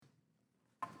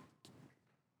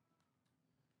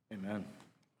Amen.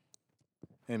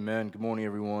 Amen. Good morning,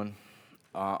 everyone.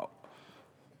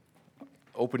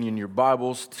 Opening your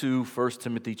Bibles to 1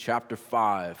 Timothy chapter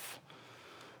 5.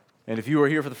 And if you are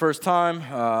here for the first time,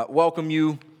 welcome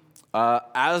you.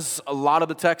 As a lot of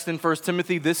the text in 1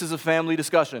 Timothy, this is a family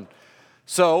discussion.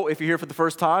 So if you're here for the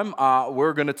first time,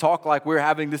 we're going to talk like we're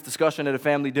having this discussion at a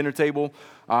family dinner table.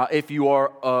 If you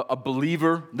are a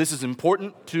believer, this is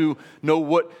important to know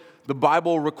what the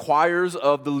Bible requires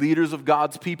of the leaders of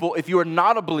God's people. If you are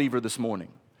not a believer this morning,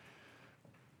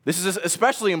 this is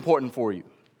especially important for you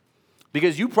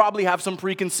because you probably have some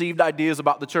preconceived ideas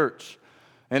about the church.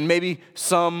 And maybe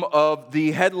some of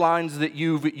the headlines that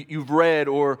you've read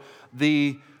or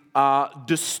the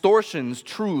distortions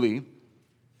truly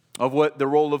of what the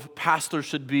role of pastor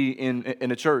should be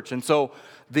in a church. And so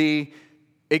the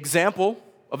example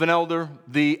of an elder,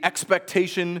 the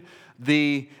expectation,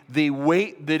 the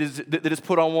weight that is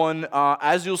put on one,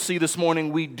 as you'll see this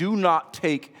morning, we do not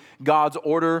take God's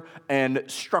order and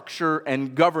structure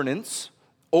and governance,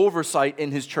 oversight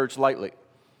in His church lightly.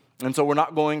 And so we're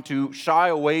not going to shy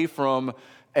away from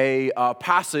a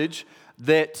passage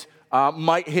that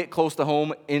might hit close to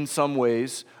home in some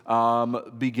ways,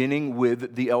 beginning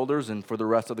with the elders and for the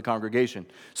rest of the congregation.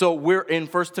 So we're in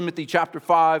 1 Timothy chapter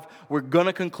 5. We're going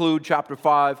to conclude chapter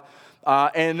 5.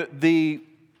 And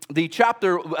the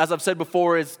chapter, as I've said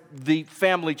before, is the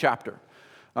family chapter.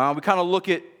 We kind of look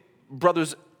at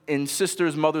brothers and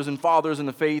sisters, mothers and fathers in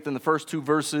the faith in the first two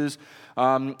verses.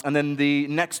 And then the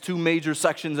next two major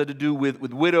sections had to do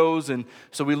with widows. And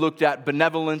so we looked at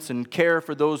benevolence and care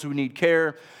for those who need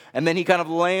care. And then he kind of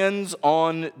lands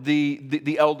on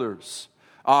the elders,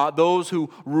 those who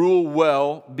rule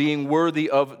well, being worthy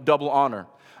of double honor.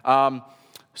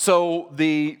 So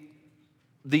the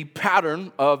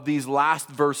pattern of these last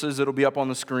verses, it'll be up on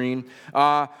the screen.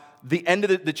 The end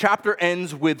of the chapter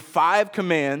ends with 5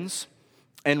 commands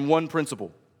and 1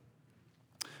 principle.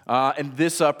 And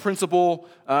this principle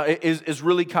is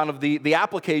really kind of the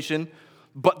application,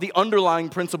 but the underlying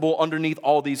principle underneath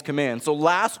all these commands. So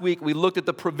last week we looked at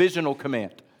the provisional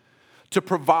command to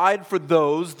provide for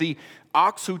those, the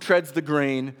ox who treads the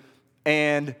grain,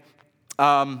 and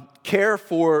care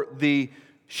for the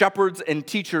shepherds and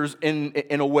teachers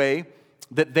in a way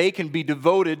that they can be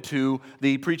devoted to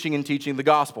the preaching and teaching the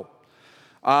gospel.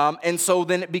 And so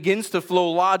then it begins to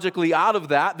flow logically out of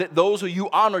that those who you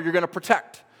honor, you're going to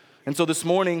protect. And so this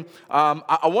morning,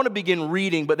 I want to begin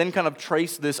reading, but then kind of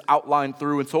trace this outline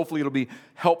through, and so hopefully it'll be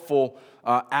helpful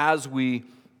as we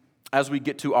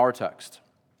get to our text.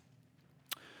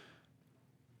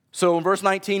 So in verse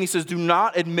 19, he says, "Do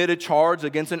not admit a charge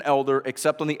against an elder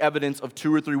except on the evidence of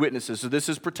 2 or 3 witnesses." So this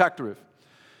is protective.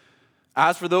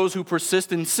 "As for those who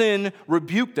persist in sin,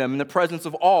 rebuke them in the presence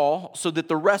of all, so that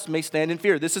the rest may stand in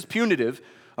fear." This is punitive,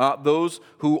 those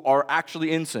who are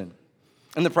actually in sin.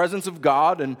 "In the presence of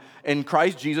God and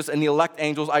Christ Jesus and the elect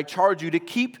angels, I charge you to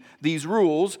keep these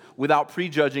rules without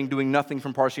prejudging, doing nothing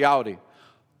from partiality.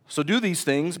 So do these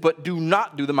things, but do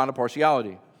not do them out of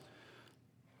partiality."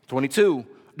 22,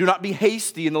 "Do not be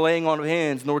hasty in the laying on of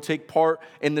hands, nor take part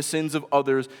in the sins of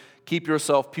others. Keep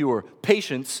yourself pure."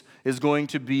 Patience is going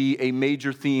to be a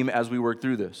major theme as we work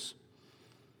through this.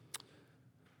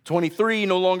 23,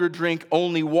 "No longer drink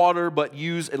only water, but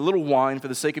use a little wine for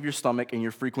the sake of your stomach and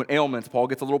your frequent ailments." Paul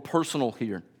gets a little personal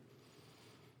here.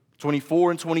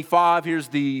 24 and 25, here's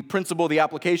the principle, the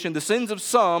application. "The sins of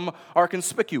some are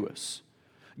conspicuous,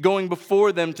 going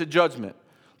before them to judgment,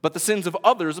 but the sins of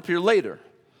others appear later.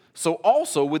 So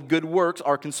also with good works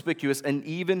are conspicuous, and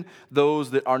even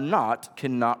those that are not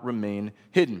cannot remain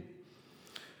hidden."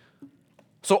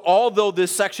 So although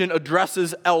this section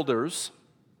addresses elders,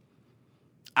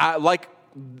 like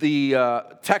the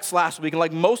text last week, and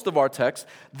like most of our texts,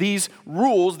 these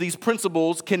rules, these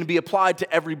principles can be applied to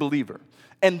every believer.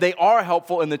 And they are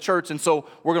helpful in the church, and so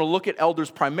we're going to look at elders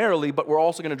primarily, but we're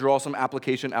also going to draw some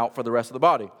application out for the rest of the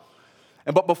body.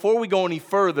 But before we go any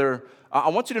further, I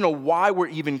want you to know why we're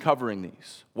even covering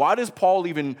these. Why does Paul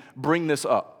even bring this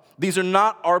up? These are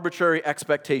not arbitrary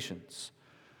expectations.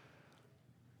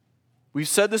 We've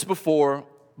said this before,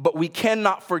 but we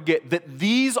cannot forget that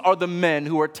these are the men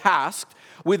who are tasked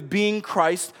with being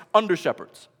Christ's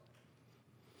under-shepherds.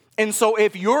 And so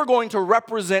if you're going to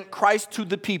represent Christ to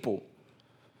the people,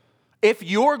 if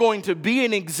you're going to be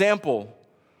an example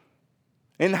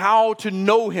in how to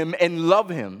know Him and love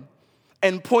Him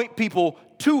and point people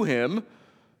to Him,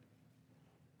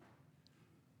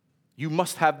 you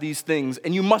must have these things,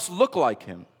 and you must look like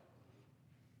Him,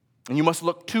 and you must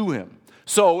look to Him.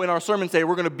 So in our sermon today,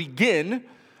 we're going to begin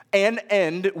and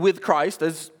end with Christ,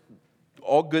 as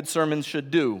all good sermons should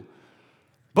do,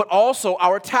 but also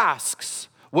our tasks.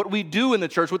 What we do in the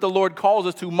church, what the Lord calls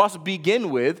us to, must begin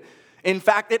with. In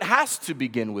fact, it has to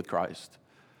begin with Christ.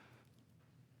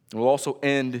 And we'll also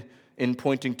end in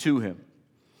pointing to him.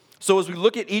 So as we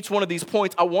look at each one of these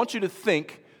points, I want you to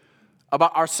think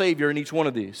about our Savior in each one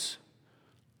of these.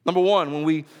 Number one, when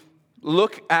we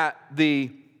look at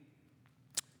the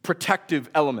protective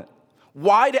element,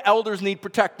 why do elders need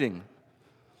protecting?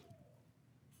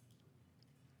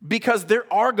 Because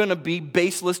there are going to be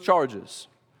baseless charges.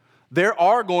 There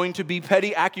are going to be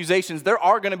petty accusations. There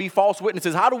are going to be false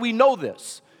witnesses. How do we know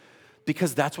this?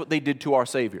 Because that's what they did to our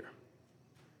Savior.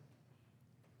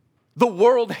 The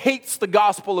world hates the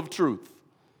gospel of truth.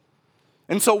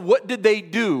 And so what did they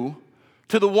do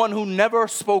to the one who never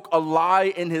spoke a lie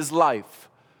in his life?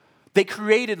 They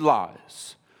created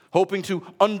lies, hoping to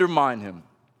undermine him,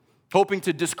 hoping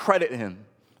to discredit him,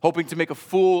 hoping to make a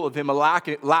fool of him, a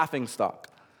laughing stock.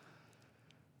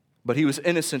 But he was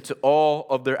innocent to all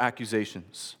of their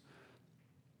accusations.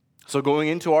 So going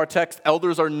into our text,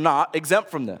 elders are not exempt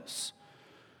from this.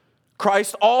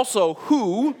 Christ also,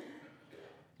 who,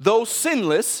 though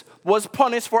sinless, was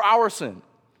punished for our sin.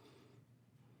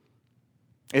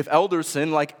 If elders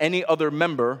sin like any other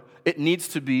member, it needs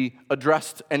to be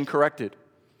addressed and corrected.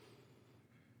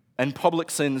 And public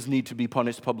sins need to be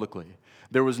punished publicly.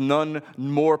 There was none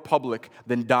more public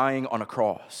than dying on a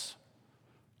cross.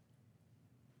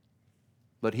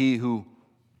 But he who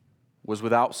was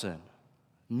without sin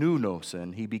knew no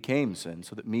sin. He became sin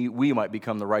so that we might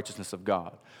become the righteousness of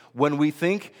God. When we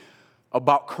think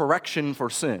about correction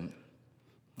for sin,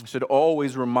 it should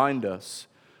always remind us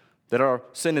that our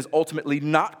sin is ultimately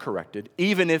not corrected,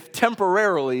 even if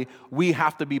temporarily we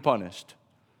have to be punished,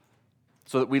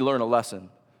 so that we learn a lesson.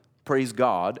 Praise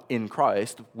God, in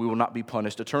Christ, we will not be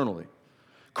punished eternally.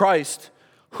 Christ,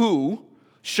 who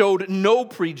showed no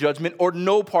prejudgment or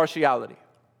no partiality.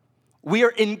 We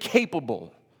are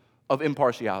incapable of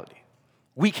impartiality.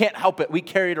 We can't help it. We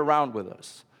carry it around with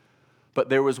us. But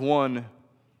there was one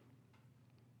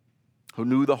who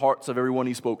knew the hearts of everyone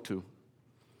he spoke to.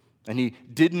 And he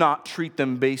did not treat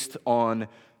them based on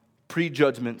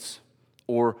prejudgments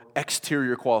or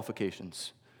exterior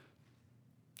qualifications.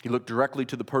 He looked directly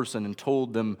to the person and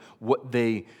told them what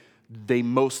they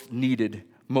most needed,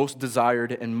 most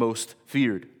desired, and most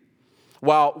feared.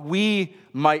 While we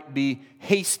might be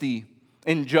hasty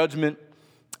in judgment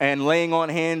and laying on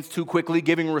hands too quickly,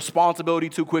 giving responsibility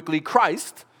too quickly,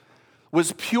 Christ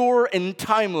was pure and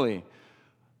timely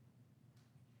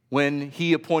when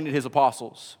he appointed his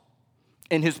apostles.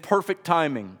 In his perfect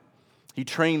timing, he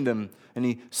trained them and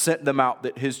he sent them out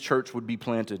that his church would be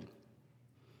planted,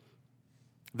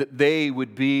 that they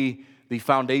would be the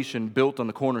foundation built on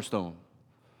the cornerstone,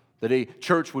 that a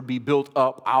church would be built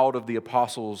up out of the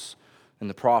apostles and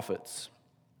the prophets.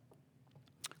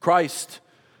 Christ,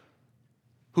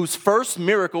 whose first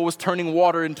miracle was turning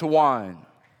water into wine,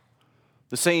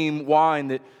 the same wine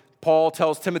that Paul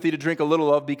tells Timothy to drink a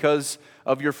little of because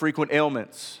of your frequent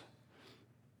ailments.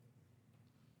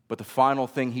 But the final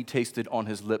thing he tasted on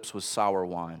his lips was sour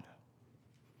wine,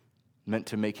 meant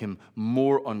to make him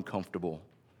more uncomfortable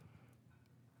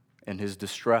in his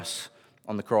distress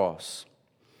on the cross.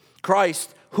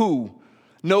 Christ, who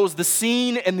knows the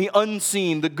seen and the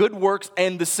unseen, the good works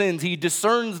and the sins. He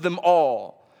discerns them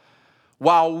all.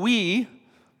 While we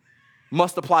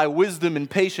must apply wisdom and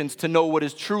patience to know what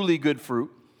is truly good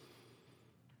fruit,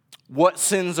 what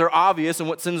sins are obvious and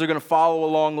what sins are going to follow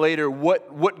along later,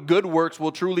 what good works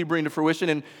will truly bring to fruition,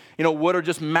 and what are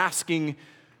just masking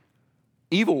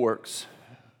evil works.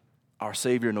 Our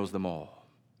Savior knows them all.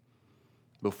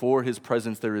 Before his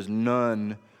presence, there is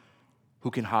none who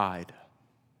can hide.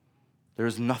 There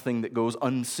is nothing that goes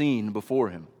unseen before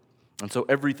him. And so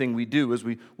everything we do, as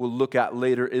we will look at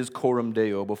later, is coram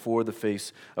Deo, before the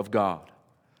face of God.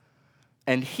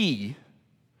 And he,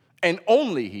 and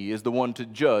only he, is the one to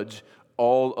judge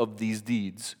all of these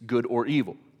deeds, good or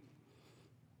evil.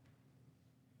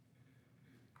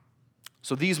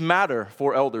 So these matter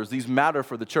for elders, these matter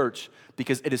for the church,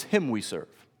 because it is him we serve.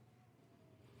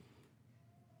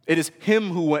 It is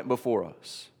him who went before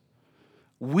us.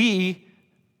 We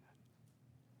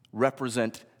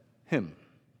represent him.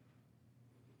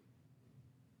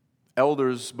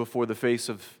 Elders before the face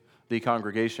of the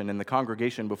congregation, and the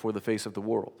congregation before the face of the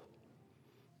world.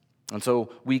 And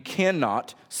so we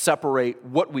cannot separate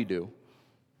what we do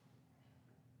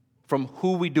from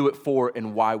who we do it for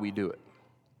and why we do it.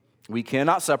 We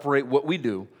cannot separate what we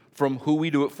do from who we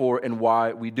do it for and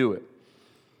why we do it.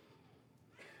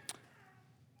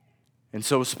 And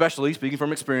so, especially, speaking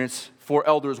from experience, for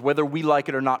elders, whether we like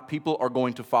it or not, people are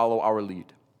going to follow our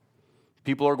lead.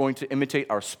 People are going to imitate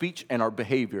our speech and our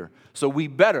behavior. So we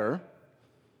better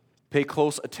pay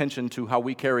close attention to how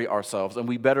we carry ourselves, and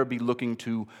we better be looking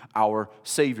to our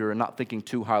Savior and not thinking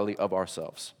too highly of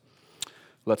ourselves.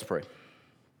 Let's pray.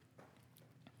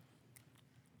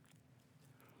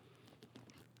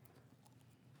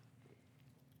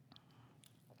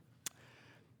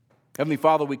 Heavenly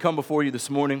Father, we come before you this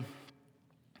morning.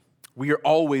 We are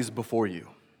always before you.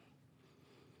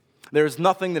 There is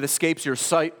nothing that escapes your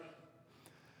sight.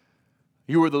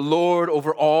 You are the Lord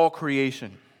over all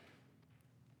creation.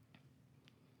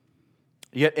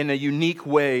 Yet in a unique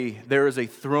way, there is a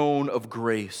throne of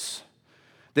grace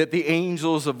that the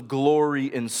angels of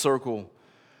glory encircle,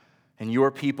 and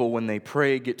your people, when they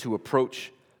pray, get to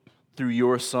approach through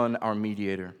your Son, our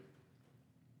mediator.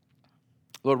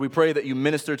 Lord, we pray that you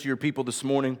minister to your people this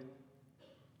morning,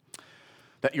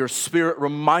 that your Spirit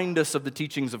remind us of the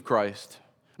teachings of Christ,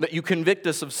 that you convict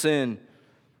us of sin,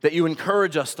 that you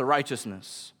encourage us to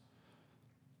righteousness.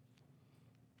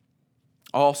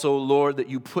 Also, Lord, that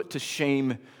you put to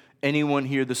shame anyone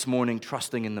here this morning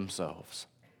trusting in themselves.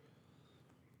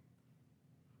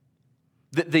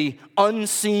 That the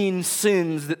unseen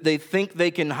sins that they think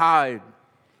they can hide,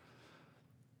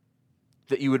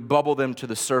 that you would bubble them to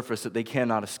the surface that they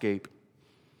cannot escape.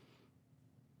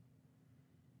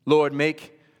 Lord,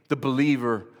 make the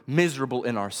believer miserable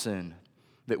in our sin,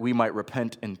 that we might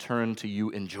repent and turn to you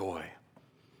in joy.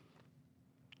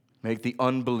 Make the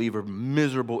unbeliever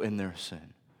miserable in their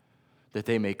sin, that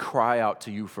they may cry out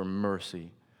to you for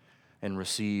mercy and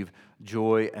receive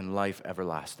joy and life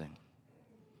everlasting.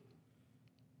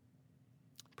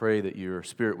 Pray that your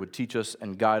Spirit would teach us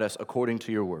and guide us according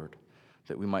to your word,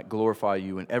 that we might glorify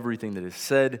you in everything that is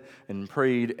said and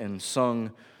prayed and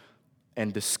sung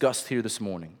and discussed here this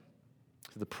morning,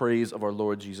 to the praise of our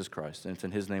Lord Jesus Christ. And it's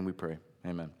in his name we pray.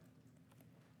 Amen.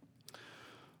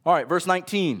 All right, verse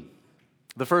 19.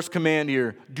 The first command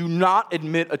here, do not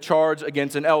admit a charge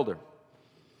against an elder.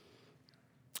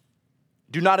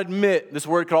 Do not admit, this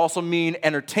word could also mean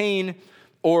entertain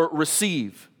or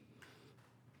receive.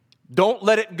 Don't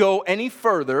let it go any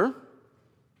further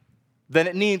than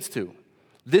it needs to.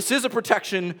 This is a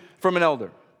protection from an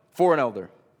elder, for an elder.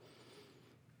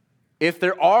 If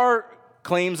there are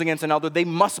claims against an elder, they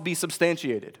must be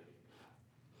substantiated.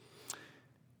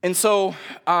 And so,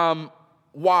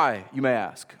 why, you may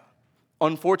ask?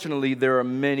 Unfortunately, there are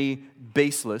many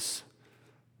baseless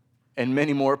and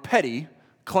many more petty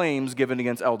claims given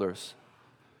against elders.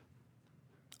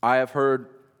 I have heard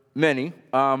many,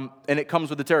 and it comes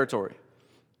with the territory.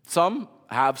 Some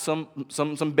have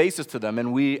some basis to them,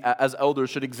 and we as elders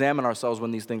should examine ourselves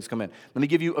when these things come in. Let me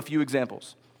give you a few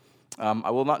examples. I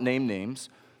will not name names,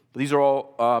 but these are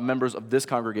all members of this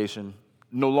congregation,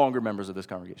 no longer members of this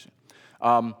congregation.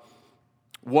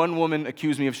 One woman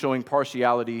accused me of showing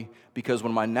partiality because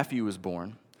when my nephew was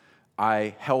born,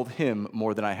 I held him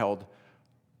more than I held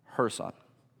her son.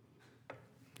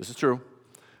 This is true.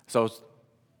 So,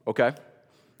 okay.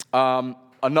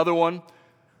 Another one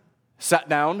sat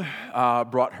down,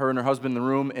 brought her and her husband in the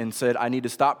room and said, I need to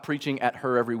stop preaching at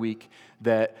her every week,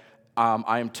 that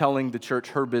I am telling the church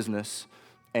her business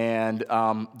and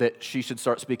that she should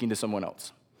start speaking to someone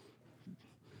else.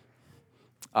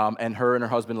 And her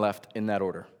husband left in that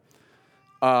order.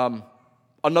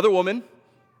 Another woman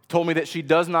told me that she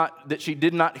did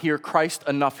not hear Christ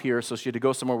enough here, so she had to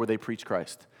go somewhere where they preach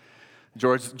Christ.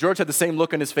 George had the same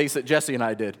look on his face that Jesse and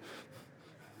I did.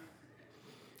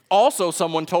 Also,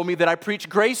 someone told me that I preach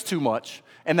grace too much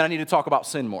and that I need to talk about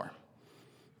sin more.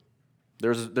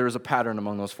 There's a pattern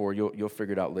among those four. You'll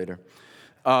figure it out later.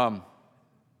 But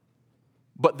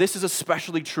this is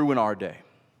especially true in our day.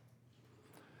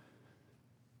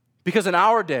 Because in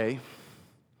our day,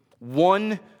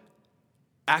 one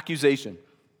accusation,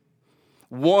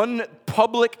 one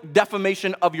public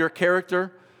defamation of your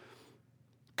character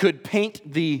could paint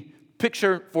the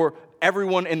picture for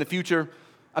everyone in the future.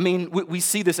 I mean, we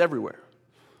see this everywhere.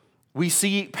 We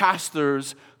see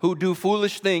pastors who do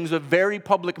foolish things with very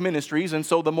public ministries, and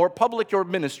so the more public your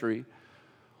ministry,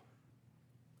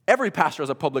 every pastor has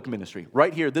a public ministry.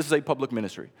 Right here, this is a public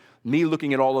ministry. Me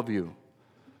looking at all of you.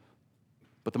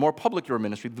 But the more public your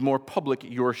ministry, the more public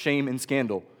your shame and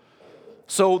scandal.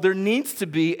 So there needs to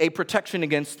be a protection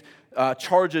against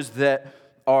charges that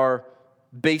are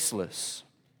baseless.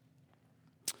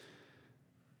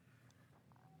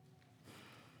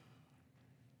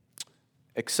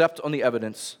 Except on the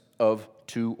evidence of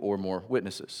 2 or more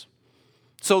witnesses.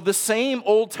 So the same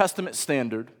Old Testament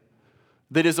standard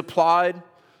that is applied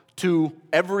to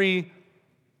every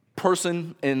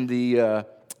person in the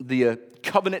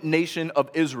covenant nation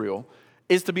of Israel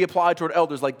is to be applied toward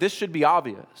elders. Like, this should be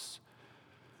obvious.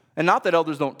 And not that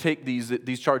elders don't take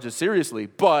these charges seriously,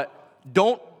 but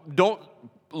don't don't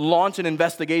launch an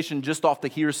investigation just off the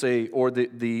hearsay or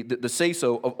the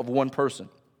say-so of one person.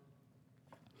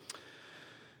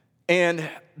 And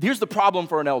here's the problem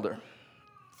for an elder,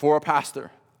 for a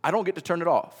pastor. I don't get to turn it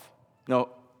off. No.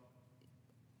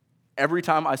 Every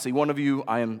time I see one of you,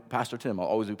 I am Pastor Tim. I'll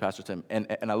always be Pastor Tim. And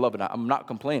I love it. I'm not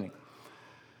complaining.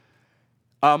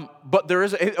 But there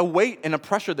is a weight and a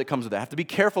pressure that comes with that. I have to be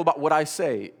careful about what I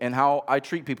say and how I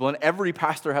treat people. And every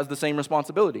pastor has the same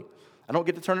responsibility. I don't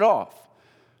get to turn it off.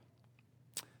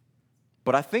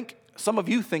 But I think some of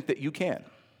you think that you can.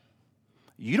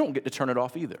 You don't get to turn it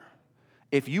off either.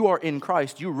 If you are in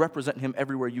Christ, you represent him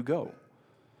everywhere you go.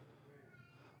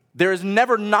 There is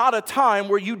never not a time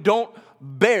where you don't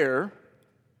bear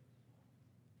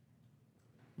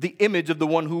the image of the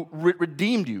one who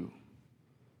redeemed you.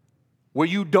 Where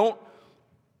you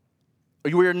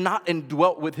are not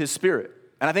indwelt with his spirit.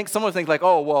 And I think someone thinks like,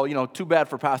 oh, well, too bad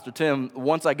for Pastor Tim.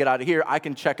 Once I get out of here, I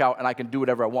can check out and I can do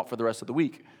whatever I want for the rest of the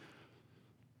week.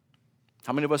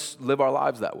 How many of us live our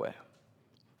lives that way?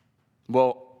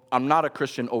 Well, I'm not a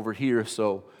Christian over here,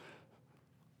 so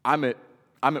I'm at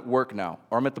work now,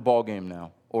 or I'm at the ball game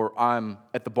now, or I'm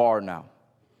at the bar now.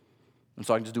 And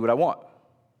so I can just do what I want.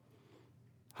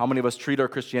 How many of us treat our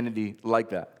Christianity like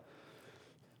that?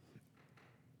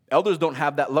 Elders don't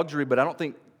have that luxury, but I don't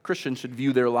think Christians should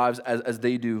view their lives as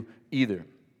they do either.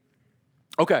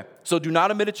 Okay, so do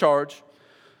not admit a charge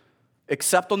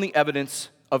except on the evidence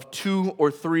of 2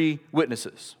 or 3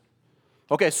 witnesses.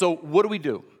 Okay, so what do we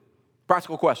do?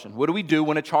 Practical question. What do we do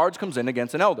when a charge comes in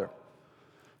against an elder?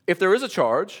 If there is a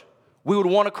charge, we would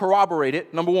want to corroborate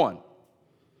it, number 1.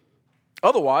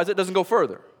 Otherwise, it doesn't go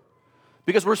further.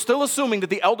 Because we're still assuming that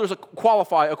the elders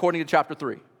qualify according to chapter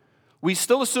 3. We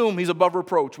still assume he's above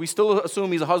reproach. We still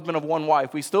assume he's a husband of one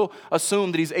wife. We still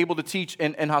assume that he's able to teach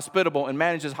and hospitable and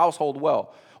manage his household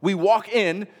well. We walk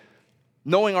in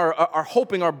knowing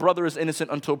hoping our brother is innocent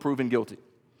until proven guilty.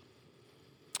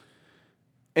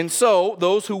 And so,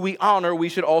 those who we honor, we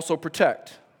should also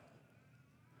protect.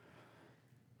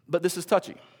 But this is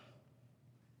touchy.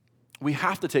 We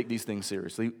have to take these things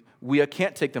seriously. We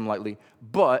can't take them lightly,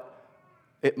 but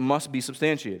it must be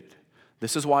substantiated.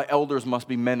 This is why elders must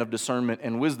be men of discernment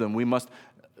and wisdom. We must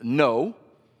know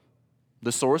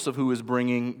the source of who is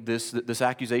bringing this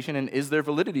accusation and is there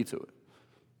validity to it.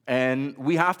 And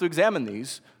we have to examine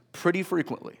these pretty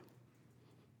frequently.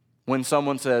 When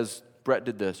someone says, Brett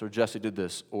did this, or Jesse did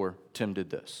this, or Tim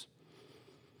did this.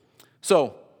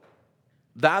 So,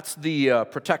 that's the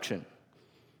protection.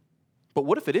 But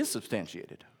what if it is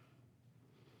substantiated?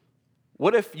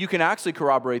 What if you can actually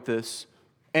corroborate this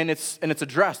and it's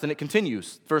addressed and it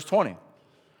continues? Verse 20.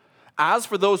 As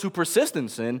for those who persist in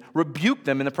sin, rebuke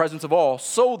them in the presence of all,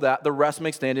 so that the rest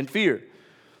may stand in fear.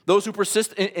 Those who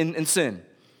persist in sin,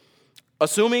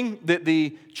 assuming that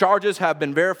the charges have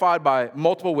been verified by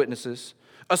multiple witnesses,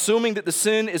 assuming that the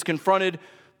sin is confronted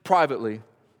privately,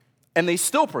 and they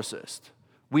still persist,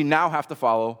 we now have to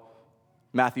follow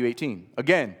Matthew 18.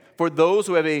 Again, for those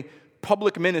who have a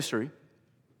public ministry,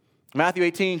 Matthew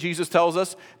 18, Jesus tells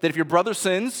us that if your brother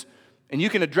sins, and you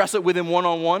can address it with him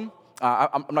one-on-one,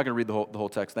 I'm not going to read the whole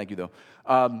text, thank you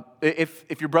though.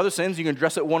 If your brother sins, you can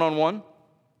address it one-on-one,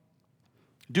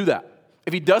 do that.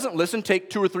 If he doesn't listen, take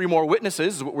 2 or 3 more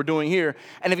witnesses, is what we're doing here.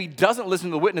 And if he doesn't listen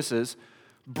to the witnesses,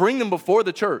 bring them before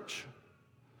the church.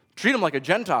 Treat him like a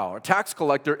Gentile or a tax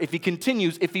collector if he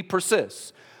continues, if he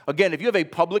persists. Again, if you have a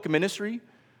public ministry,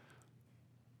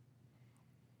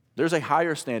 there's a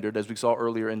higher standard, as we saw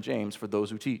earlier in James, for those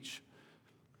who teach.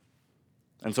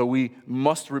 And so we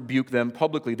must rebuke them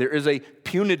publicly. There is a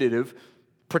punitive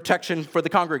protection for the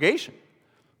congregation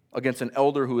against an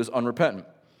elder who is unrepentant.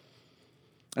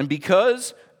 And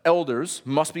because elders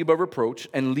must be above reproach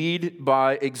and lead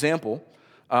by example,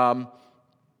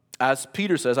 as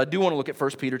Peter says, I do want to look at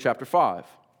 1 Peter chapter 5.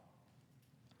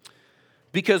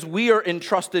 Because we are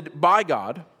entrusted by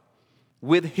God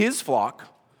with his flock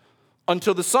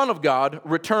until the Son of God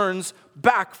returns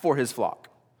back for his flock.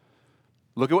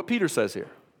 Look at what Peter says here.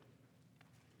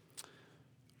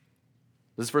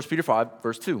 This is 1 Peter 5,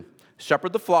 verse 2.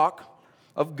 Shepherd the flock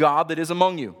of God that is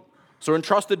among you. So we're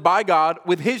entrusted by God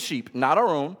with his sheep, not our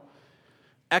own,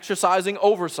 exercising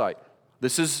oversight.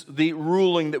 This is the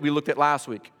ruling that we looked at last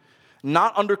week.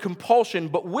 Not under compulsion,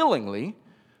 but willingly,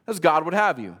 as God would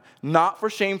have you. Not for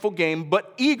shameful gain,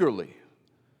 but eagerly.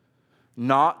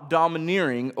 Not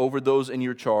domineering over those in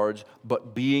your charge,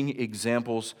 but being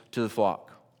examples to the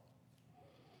flock.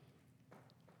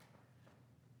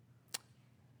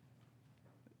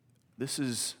 This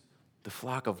is the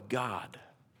flock of God.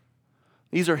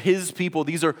 These are his people.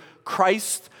 These are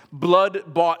Christ's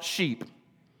blood-bought sheep.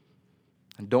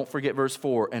 And don't forget verse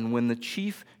 4, and when the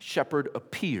chief shepherd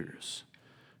appears,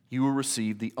 you will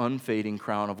receive the unfading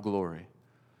crown of glory.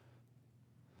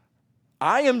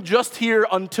 I am just here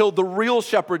until the real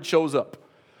shepherd shows up.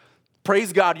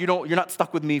 Praise God, you're not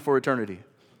stuck with me for eternity.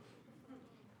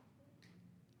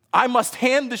 I must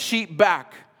hand the sheep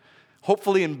back,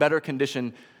 hopefully in better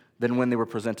condition than when they were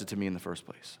presented to me in the first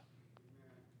place.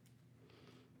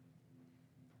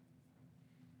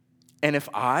 And if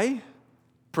I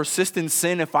persist in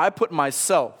sin, if I put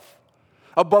myself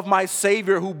above my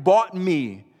Savior who bought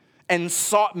me and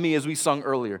sought me, as we sung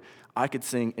earlier, I could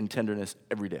sing in tenderness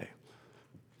every day.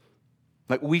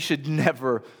 Like, we should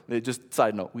never, just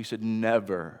side note, we should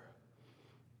never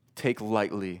take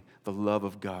lightly the love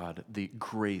of God, the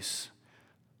grace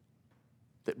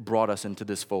that brought us into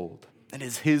this fold. It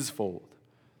is His fold.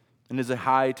 And it is a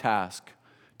high task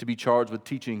to be charged with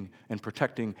teaching and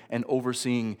protecting and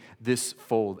overseeing this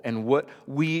fold. And what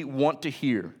we want to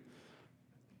hear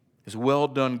is, well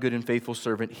done, good and faithful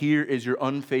servant. Here is your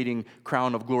unfading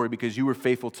crown of glory because you were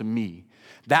faithful to me.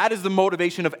 That is the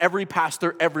motivation of every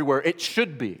pastor everywhere. It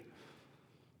should be.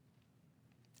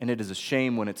 And it is a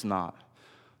shame when it's not.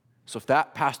 So if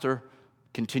that pastor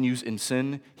continues in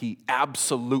sin, he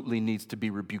absolutely needs to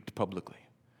be rebuked publicly,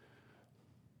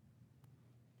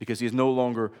 because he is no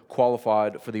longer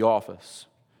qualified for the office.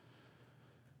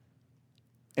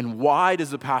 And why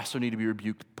does the pastor need to be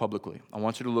rebuked publicly? I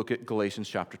want you to look at Galatians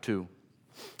chapter 2.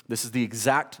 This is the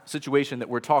exact situation that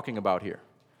we're talking about here.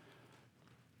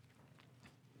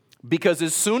 Because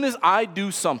as soon as I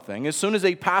do something, as soon as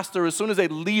a pastor, as soon as a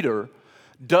leader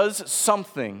does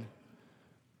something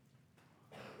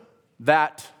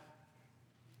that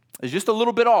is just a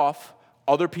little bit off,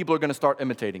 other people are going to start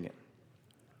imitating it.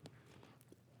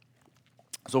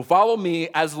 So follow me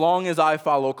as long as I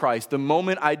follow Christ. The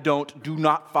moment I don't, do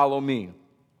not follow me.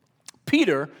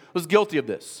 Peter was guilty of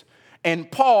this. And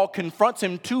Paul confronts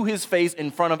him to his face in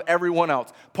front of everyone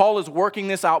else. Paul is working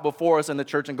this out before us in the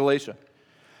church in Galatia.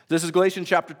 This is Galatians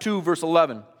chapter 2, verse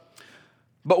 11.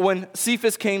 But when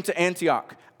Cephas came to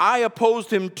Antioch, I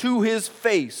opposed him to his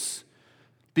face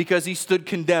because he stood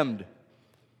condemned.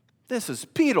 This is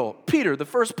Peter, the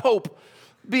first pope,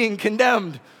 being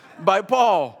condemned by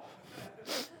Paul.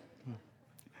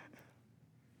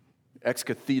 Ex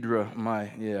cathedra,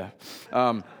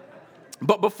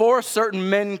 But before certain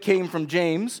men came from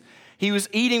James, he was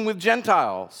eating with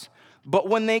Gentiles. But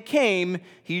when they came,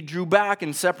 he drew back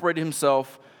and separated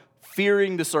himself,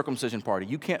 fearing the circumcision party.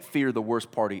 You can't fear the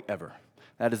worst party ever.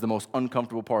 That is the most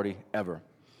uncomfortable party ever.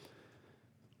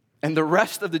 And the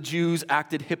rest of the Jews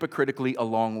acted hypocritically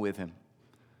along with him.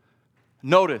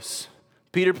 Notice,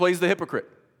 Peter plays the hypocrite.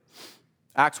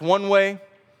 Acts one way,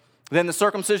 then the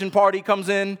circumcision party comes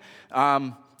in.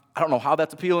 I don't know how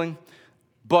that's appealing,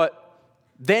 but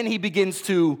then he begins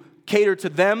to cater to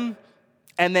them,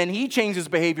 and then he changes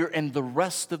behavior, and the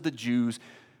rest of the Jews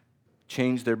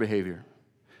change their behavior.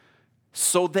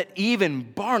 So that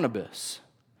even Barnabas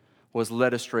was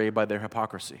led astray by their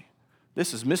hypocrisy.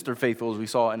 This is Mr. Faithful, as we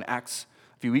saw in Acts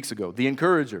a few weeks ago, the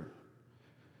encourager.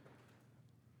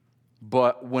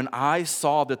 But when I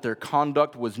saw that their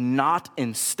conduct was not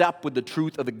in step with the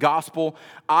truth of the gospel,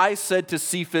 I said to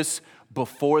Cephas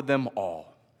before them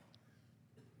all,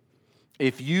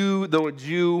 if you, though a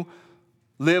Jew,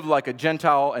 live like a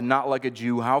Gentile and not like a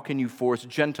Jew, how can you force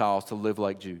Gentiles to live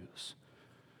like Jews?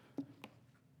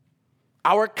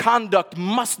 Our conduct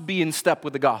must be in step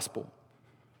with the gospel.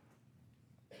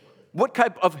 What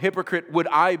type of hypocrite would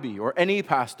I be, or any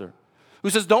pastor, who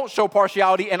says don't show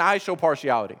partiality and I show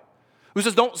partiality? Who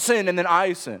says don't sin and then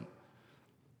I sin?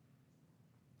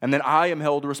 And then I am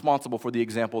held responsible for the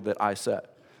example that I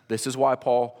set. This is why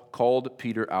Paul called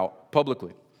Peter out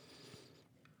publicly.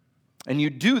 And you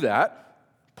do that,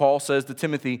 Paul says to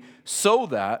Timothy, so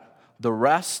that the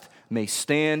rest may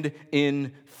stand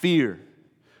in fear.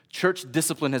 Church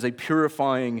discipline has a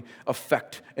purifying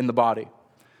effect in the body.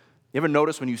 You ever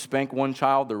notice when you spank one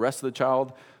child, the rest of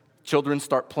the children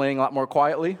start playing a lot more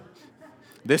quietly?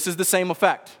 This is the same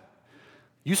effect.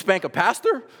 You spank a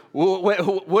pastor,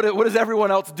 what does everyone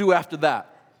else do after that?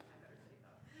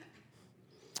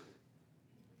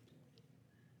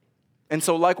 And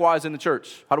so likewise in the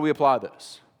church, how do we apply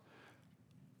this?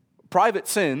 Private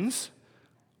sins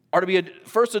are to be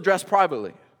first addressed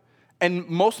privately. And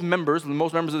most members of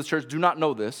the church do not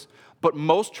know this, but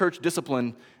most church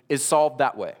discipline is solved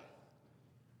that way.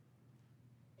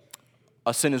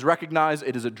 A sin is recognized,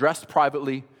 it is addressed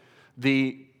privately,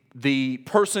 the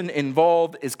person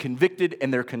involved is convicted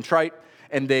and they're contrite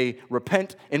and they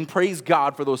repent and praise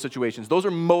God for those situations. Those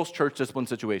are most church discipline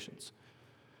situations.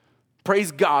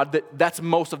 Praise God that that's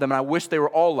most of them, and I wish they were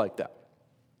all like that.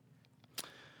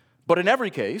 But in every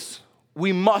case,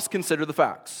 we must consider the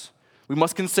facts. We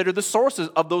must consider the sources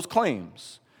of those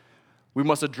claims. We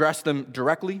must address them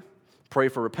directly, pray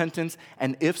for repentance,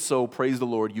 and if so, praise the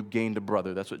Lord, you gained a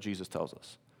brother. That's what Jesus tells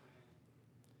us.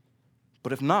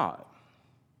 But if not,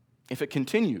 if it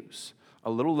continues, a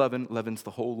little leaven leavens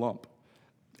the whole lump.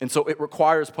 And so it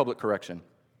requires public correction,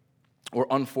 or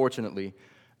unfortunately,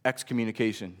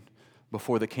 excommunication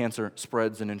before the cancer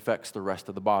spreads and infects the rest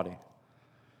of the body.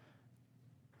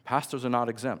 Pastors are not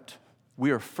exempt. We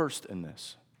are first in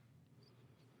this.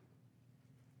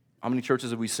 How many churches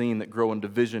have we seen that grow in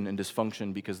division and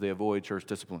dysfunction because they avoid church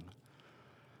discipline?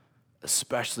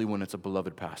 Especially when it's a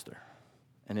beloved pastor.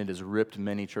 And it has ripped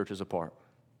many churches apart.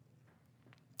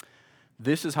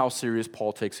 This is how serious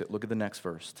Paul takes it. Look at the next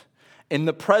verse. In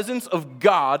the presence of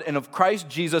God and of Christ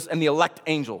Jesus and the elect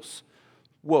angels.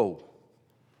 Whoa.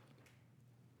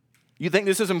 You think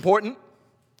this is important?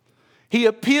 He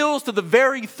appeals to the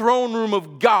very throne room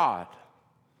of God.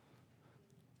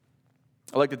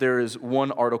 I like that there is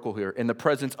one article here, in the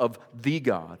presence of the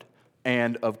God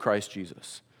and of Christ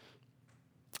Jesus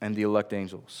and the elect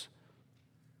angels.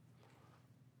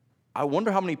 I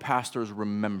wonder how many pastors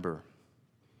remember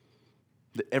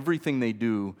that everything they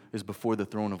do is before the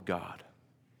throne of God.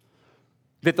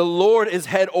 That the Lord is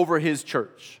head over his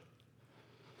church.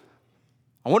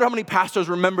 I wonder how many pastors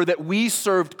remember that we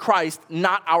served Christ,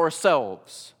 not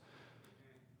ourselves.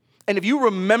 And if you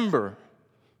remember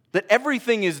that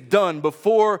everything is done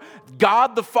before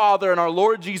God the Father and our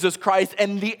Lord Jesus Christ,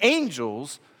 and the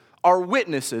angels are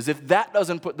witnesses, if that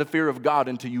doesn't put the fear of God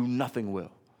into you, nothing will.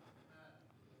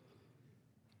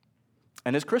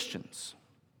 And as Christians,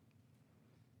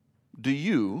 do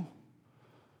you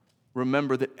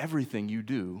remember that everything you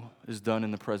do is done in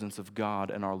the presence of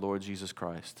God and our Lord Jesus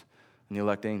Christ and the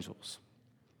elect angels?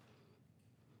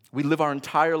 We live our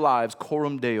entire lives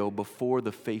coram Deo before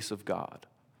the face of God.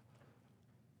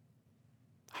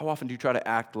 How often do you try to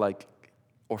act like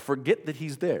or forget that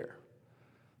he's there?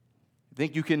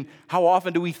 How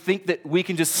often do we think that we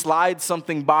can just slide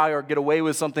something by or get away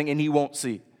with something and he won't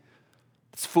see?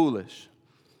 It's foolish.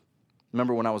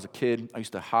 Remember when I was a kid, I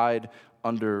used to hide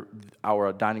under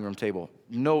our dining room table.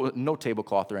 No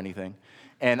tablecloth or anything.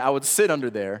 And I would sit under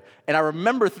there, and I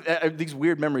remember these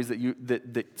weird memories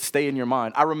that stay in your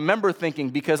mind. I remember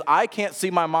thinking, because I can't see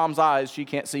my mom's eyes, she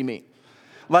can't see me.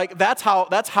 Like, that's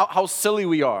how silly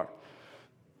we are.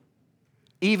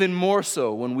 Even more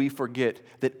so when we forget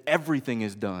that everything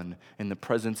is done in the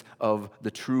presence of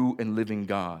the true and living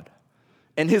God.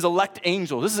 And his elect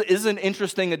angels. This is an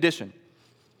interesting addition.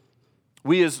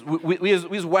 We as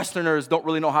Westerners don't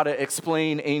really know how to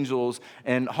explain angels,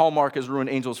 and Hallmark has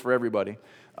ruined angels for everybody.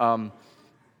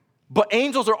 But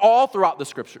angels are all throughout the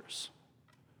scriptures.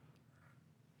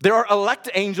 There are elect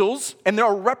angels and there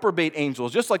are reprobate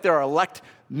angels, just like there are elect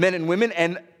men and women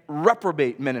and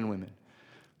reprobate men and women.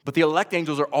 But the elect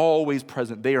angels are always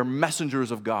present. They are messengers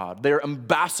of God. They are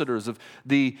ambassadors of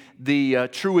the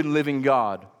true and living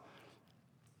God.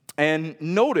 And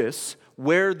notice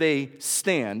where they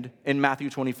stand in Matthew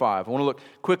 25. I want to look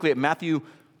quickly at Matthew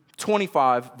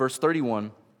 25, verse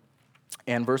 31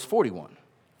 and verse 41.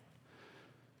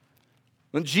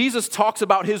 When Jesus talks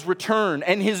about his return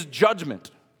and his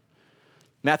judgment,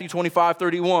 Matthew 25,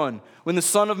 31, when the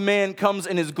Son of Man comes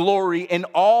in his glory and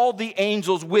all the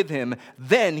angels with him,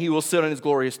 then he will sit on his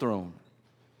glorious throne.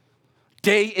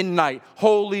 Day and night,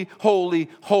 holy, holy,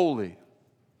 holy.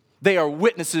 They are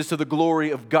witnesses to the glory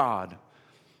of God.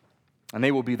 And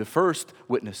they will be the first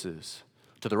witnesses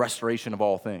to the restoration of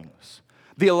all things.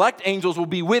 The elect angels will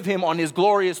be with him on his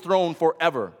glorious throne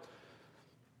forever.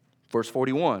 Verse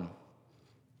 41.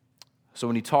 So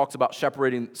when he talks about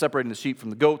separating the sheep from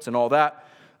the goats and all that,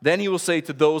 then he will say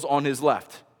to those on his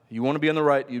left, you want to be on the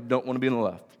right, you don't want to be on the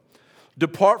left.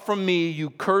 Depart from me, you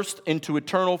cursed, into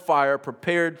eternal fire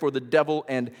prepared for the devil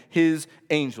and his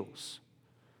angels.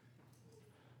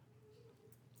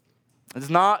 It's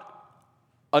not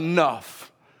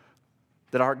enough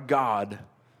that our God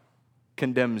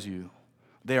condemns you.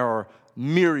 There are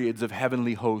myriads of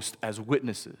heavenly hosts as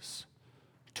witnesses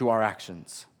to our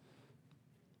actions.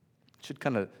 It should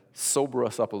kind of sober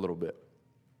us up a little bit.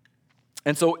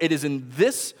 And so it is in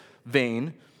this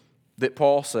vein that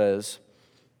Paul says,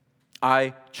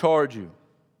 I charge you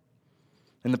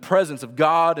in the presence of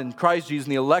God and Christ Jesus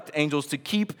and the elect angels to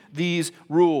keep these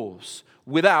rules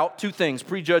without two things,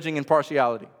 prejudging and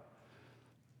partiality.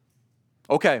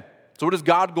 Okay, so what is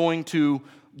God going to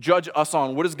judge us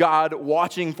on? What is God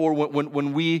watching for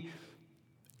when we,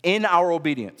 in our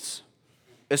obedience,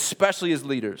 especially as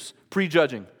leaders,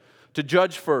 prejudging, to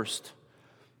judge first,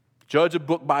 judge a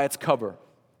book by its cover.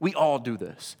 We all do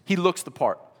this. He looks the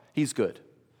part. he's good.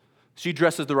 She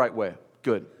dresses the right way,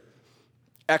 good.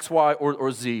 X, Y,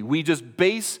 or Z. We just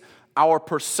base our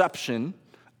perception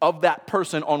of that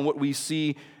person on what we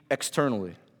see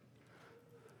externally.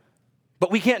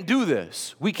 But we can't do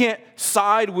this. We can't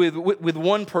side with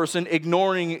one person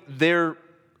ignoring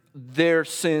their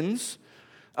sins.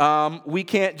 We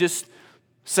can't just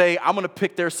say, I'm going to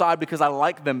pick their side because I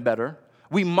like them better.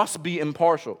 We must be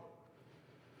impartial.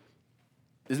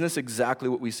 Isn't this exactly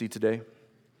what we see today?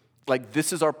 Like,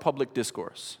 this is our public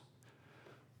discourse.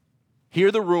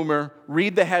 Hear the rumor,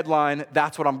 read the headline,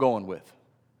 that's what I'm going with.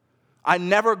 I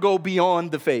never go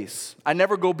beyond the face. I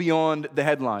never go beyond the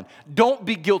headline. Don't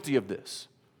be guilty of this.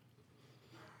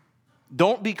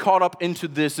 Don't be caught up into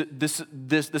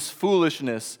this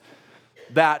foolishness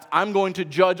that I'm going to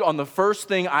judge on the first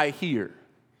thing I hear.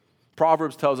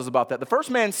 Proverbs tells us about that. The first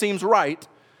man seems right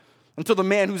until the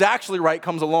man who's actually right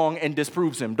comes along and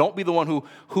disproves him. Don't be the one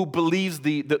who believes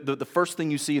the first thing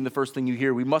you see and the first thing you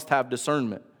hear. We must have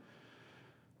discernment.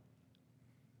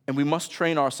 And we must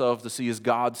train ourselves to see as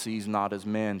God sees, not as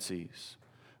man sees.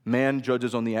 Man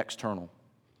judges on the external,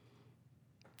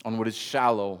 on what is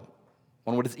shallow,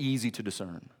 on what is easy to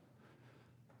discern.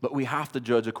 But we have to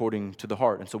judge according to the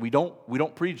heart. And so we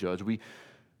don't prejudge. We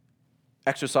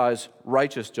exercise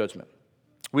righteous judgment.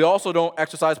 We also don't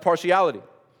exercise partiality.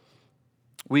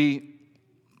 We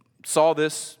saw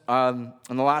this in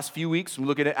the last few weeks. We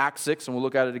look at Acts 6, and we'll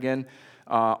look at it again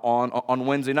on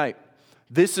Wednesday night.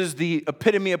 This is the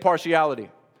epitome of partiality.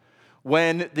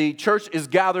 When the church is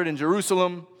gathered in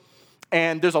Jerusalem,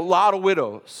 and there's a lot of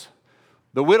widows.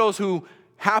 The widows who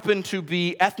happen to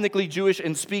be ethnically Jewish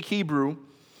and speak Hebrew,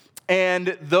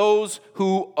 and those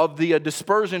who of the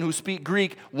dispersion who speak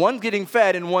Greek, one's getting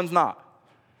fed and one's not.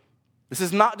 This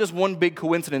is not just one big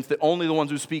coincidence that only the ones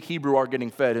who speak Hebrew are getting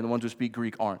fed and the ones who speak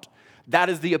Greek aren't. That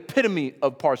is the epitome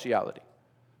of partiality.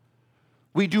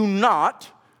 We do not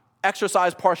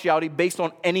exercise partiality based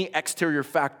on any exterior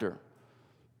factor.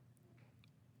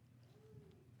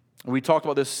 We talked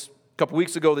about this a couple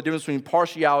weeks ago, the difference between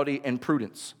partiality and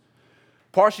prudence.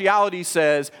 Partiality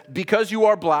says, because you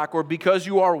are black or because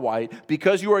you are white,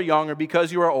 because you are young or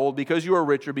because you are old, because you are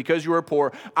rich or because you are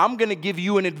poor, I'm going to give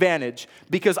you an advantage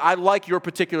because I like your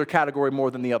particular category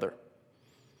more than the other.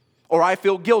 Or I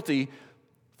feel guilty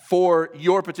for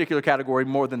your particular category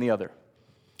more than the other.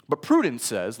 But prudence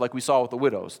says, like we saw with the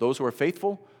widows, those who are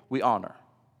faithful, we honor.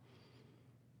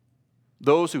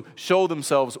 Those who show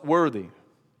themselves worthy,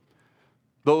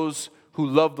 those who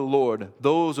love the Lord,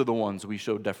 those are the ones we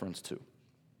show deference to.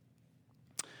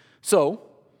 So,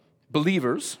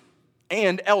 believers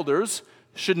and elders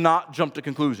should not jump to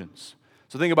conclusions.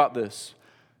 So think about this.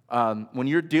 When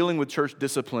you're dealing with church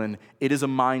discipline, it is a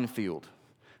minefield.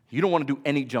 You don't want to do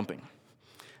any jumping.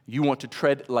 You want to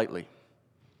tread lightly.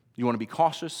 You want to be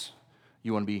cautious.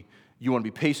 You want to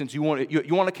be patient. You want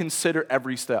to consider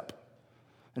every step.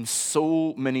 And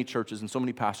so many churches and so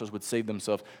many pastors would save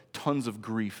themselves tons of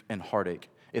grief and heartache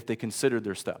if they considered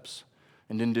their steps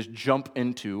and didn't just jump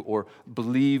into or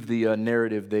believe the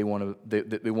narrative they want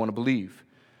to believe.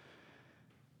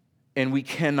 And we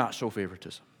cannot show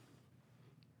favoritism.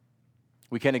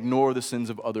 We can't ignore the sins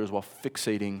of others while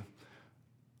fixating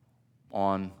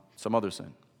on some other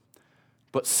sin.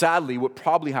 But sadly, what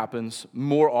probably happens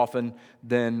more often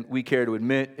than we care to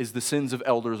admit is the sins of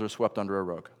elders are swept under a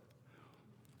rug.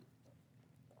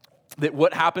 That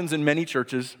what happens in many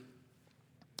churches,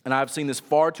 and I've seen this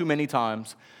far too many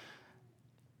times,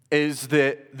 is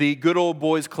that the good old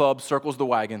boys club circles the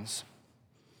wagons,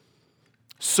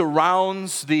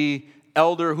 surrounds the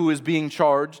elder who is being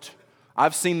charged.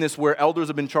 I've seen this where elders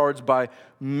have been charged by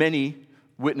many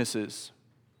witnesses,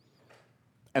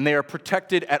 and they are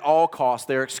protected at all costs.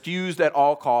 They are excused at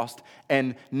all costs,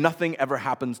 and nothing ever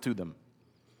happens to them.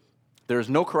 There is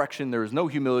no correction. There is no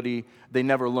humility. They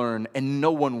never learn, and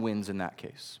no one wins in that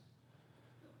case.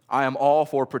 I am all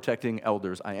for protecting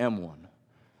elders. I am one.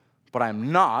 But I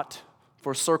am not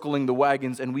for circling the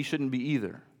wagons, and we shouldn't be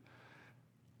either.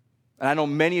 And I know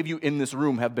many of you in this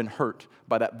room have been hurt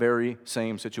by that very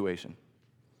same situation,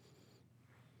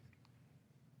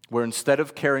 where instead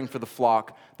of caring for the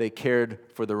flock, they cared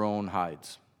for their own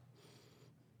hides.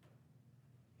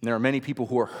 And there are many people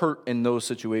who are hurt in those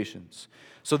situations.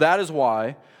 So that is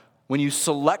why when you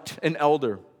select an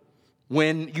elder,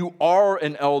 when you are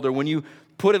an elder, when you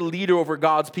put a leader over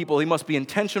God's people, he must be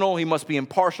intentional, he must be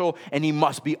impartial, and he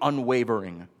must be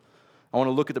unwavering. I want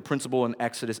to look at the principle in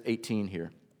Exodus 18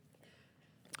 here.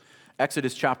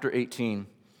 Exodus chapter 18.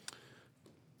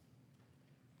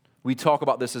 We talk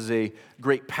about this as a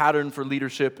great pattern for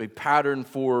leadership, a pattern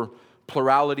for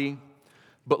plurality.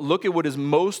 But look at what is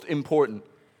most important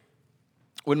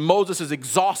when Moses is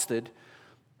exhausted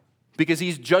because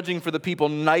he's judging for the people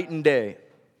night and day,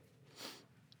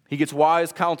 he gets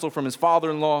wise counsel from his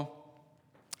father-in-law.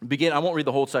 I won't read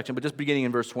the whole section, but just beginning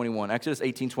in verse 21, Exodus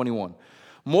 18:21.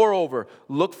 Moreover,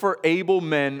 look for able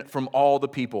men from all the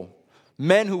people,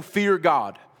 men who fear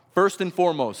God. First and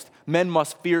foremost, men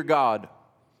must fear God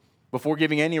before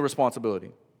giving any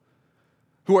responsibility,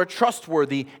 who are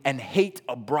trustworthy and hate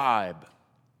a bribe.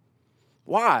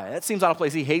 Why? That seems out of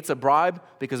place. He hates a bribe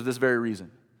because of this very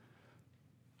reason.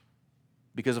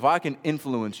 Because if I can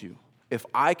influence you, if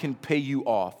I can pay you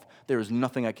off, there is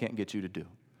nothing I can't get you to do.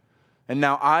 And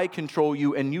now I control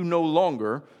you, and you no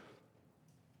longer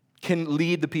can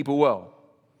lead the people well.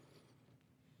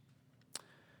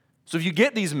 So if you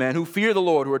get these men who fear the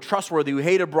Lord, who are trustworthy, who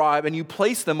hate a bribe, and you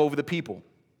place them over the people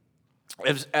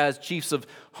as chiefs of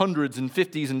hundreds and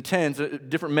fifties and tens,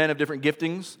 different men of different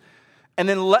giftings, and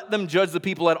then let them judge the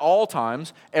people at all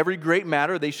times. Every great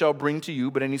matter they shall bring to you,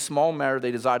 but any small matter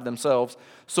they decide themselves.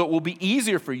 So it will be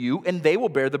easier for you, and they will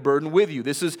bear the burden with you.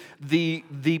 This is the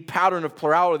pattern of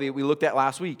plurality that we looked at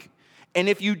last week. And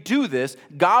if you do this,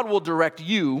 God will direct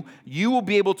you. You will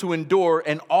be able to endure,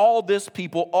 and all this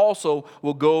people also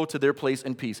will go to their place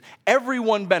in peace.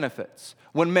 Everyone benefits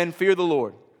when men fear the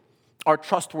Lord, are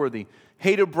trustworthy,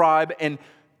 hate a bribe,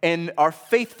 and are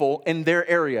faithful in their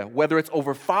area, whether it's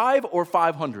over 5 or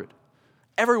 500.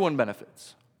 Everyone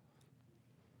benefits.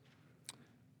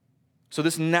 So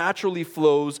this naturally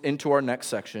flows into our next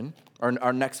section,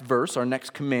 our next verse, our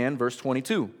next command, verse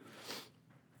 22,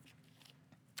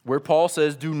 where Paul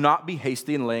says, do not be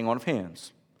hasty in laying on of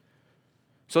hands.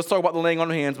 So let's talk about the laying on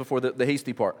of hands before the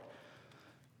hasty part.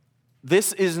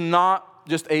 This is not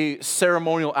just a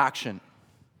ceremonial action.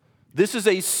 This is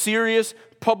a serious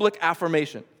public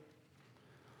affirmation.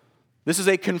 This is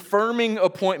a confirming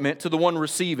appointment to the one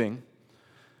receiving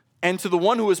and to the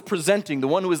one who is presenting, the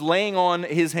one who is laying on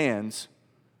his hands.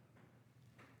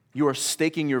 You are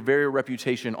staking your very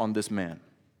reputation on this man.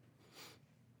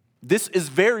 This is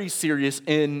very serious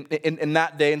in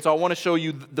that day, and so I want to show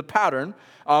you the pattern,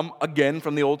 again,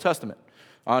 from the Old Testament.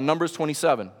 Numbers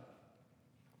 27.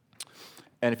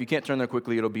 And if you can't turn there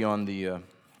quickly, it'll be on the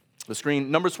screen.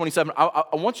 Numbers 27. I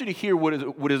want you to hear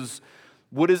what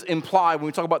is implied when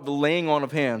we talk about the laying on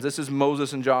of hands. This is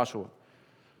Moses and Joshua.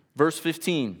 Verse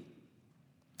 15.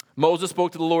 Moses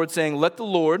spoke to the Lord, saying, let the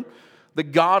Lord, the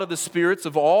God of the spirits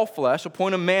of all flesh,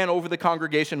 appoint a man over the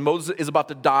congregation. Moses is about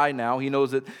to die now. He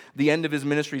knows that the end of his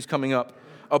ministry is coming up.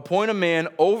 Appoint a man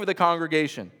over the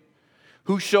congregation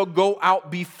who shall go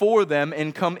out before them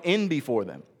and come in before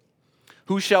them,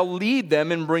 who shall lead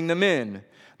them and bring them in,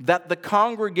 that the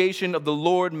congregation of the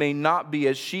Lord may not be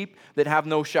as sheep that have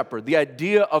no shepherd. The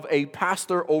idea of a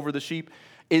pastor over the sheep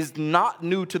is not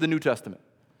new to the New Testament.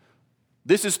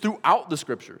 This is throughout the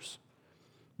Scriptures.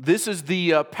 This is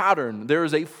the pattern. There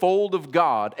is a fold of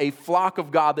God, a flock of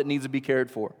God that needs to be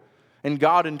cared for. And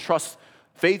God entrusts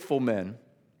faithful men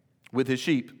with his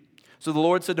sheep. So the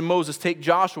Lord said to Moses, take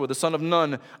Joshua, the son of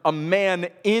Nun, a man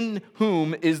in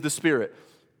whom is the Spirit.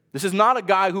 This is not a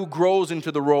guy who grows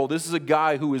into the role. This is a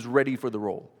guy who is ready for the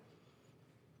role.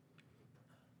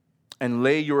 And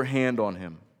lay your hand on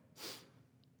him.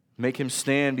 Make him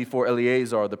stand before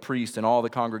Eleazar, the priest, and all the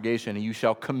congregation, and you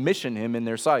shall commission him in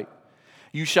their sight.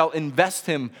 You shall invest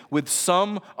him with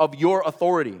some of your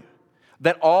authority,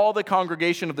 that all the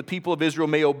congregation of the people of Israel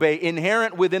may obey.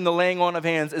 Inherent within the laying on of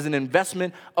hands is an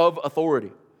investment of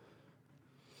authority.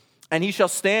 And he shall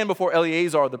stand before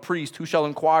Eleazar the priest, who shall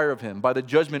inquire of him by the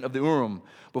judgment of the Urim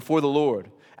before the Lord.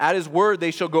 At his word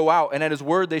they shall go out, and at his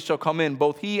word they shall come in,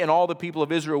 both he and all the people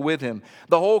of Israel with him,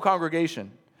 the whole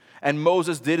congregation. And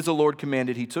Moses did as the Lord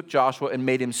commanded. He took Joshua and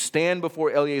made him stand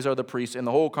before Eleazar the priest and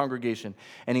the whole congregation.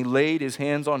 And he laid his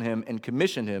hands on him and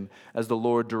commissioned him as the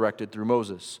Lord directed through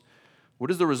Moses. What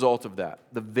is the result of that?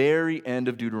 The very end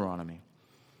of Deuteronomy,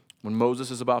 when Moses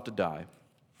is about to die,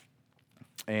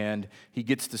 and he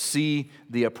gets to see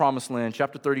the promised land,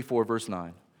 chapter 34, verse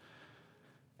 9.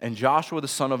 And Joshua the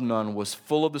son of Nun was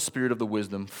full of the spirit of the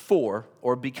wisdom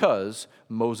because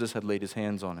Moses had laid his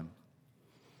hands on him.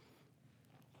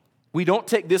 We don't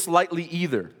take this lightly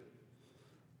either.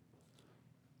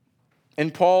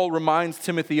 And Paul reminds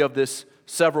Timothy of this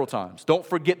several times. Don't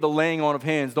forget the laying on of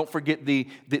hands. Don't forget the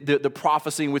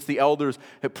prophecy in which the elders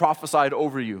have prophesied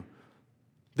over you.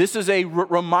 This is a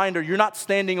reminder. You're not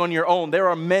standing on your own. There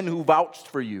are men who vouched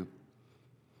for you.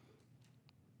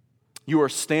 You are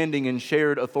standing in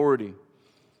shared authority.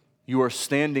 You are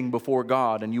standing before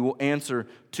God, and you will answer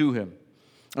to him.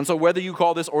 And so whether you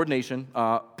call this ordination,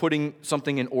 putting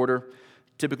something in order,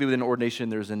 typically within ordination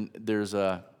there's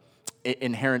an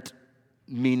inherent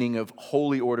meaning of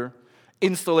holy order.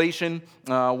 Installation,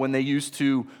 when they used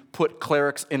to put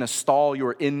clerics in a stall, you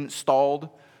were installed.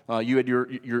 You had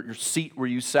your seat where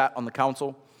you sat on the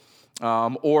council.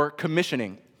 Or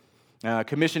commissioning.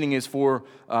 Commissioning is for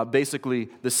basically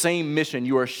the same mission.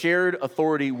 You are shared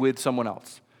authority with someone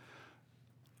else.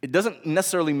 It doesn't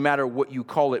necessarily matter what you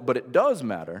call it, but it does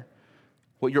matter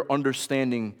what your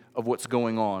understanding of what's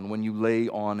going on when you lay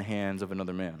on hands of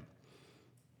another man.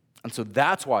 And so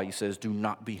that's why he says, do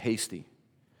not be hasty.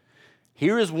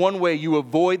 Here is one way you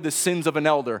avoid the sins of an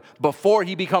elder before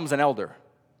he becomes an elder.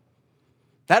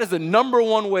 That is the number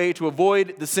one way to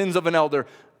avoid the sins of an elder.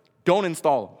 Don't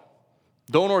install him.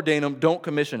 Don't ordain him. Don't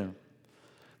commission him.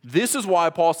 This is why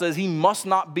Paul says he must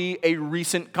not be a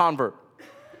recent convert.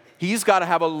 He's got to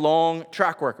have a long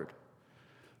track record.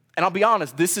 And I'll be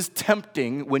honest, this is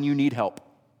tempting when you need help.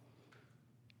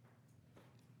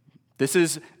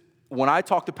 When I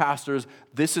talk to pastors,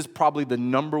 this is probably the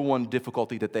number one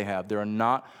difficulty that they have. There are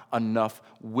not enough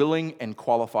willing and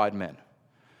qualified men.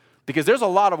 Because there's a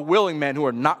lot of willing men who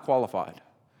are not qualified.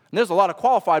 And there's a lot of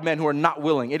qualified men who are not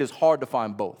willing. It is hard to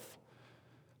find both.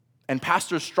 And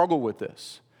pastors struggle with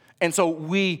this. And so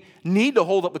we need to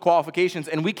hold up the qualifications,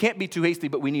 and we can't be too hasty,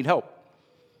 but we need help.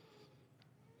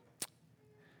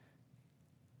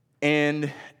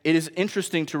 And it is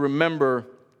interesting to remember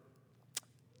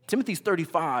Timothy's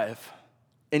 35,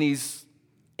 and he's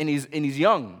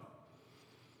young.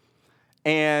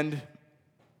 And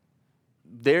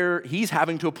he's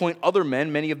having to appoint other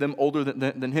men, many of them older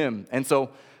than him. And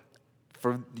so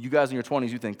for you guys in your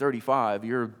 20s, you think 35,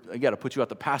 I got to put you out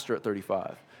the pasture at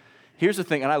 35. Here's the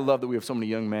thing, and I love that we have so many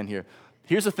young men here.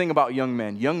 Here's the thing about young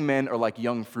men. Young men are like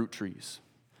young fruit trees.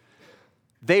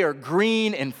 They are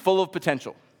green and full of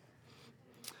potential.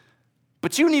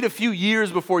 But you need a few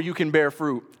years before you can bear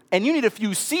fruit. And you need a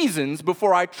few seasons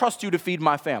before I trust you to feed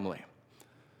my family.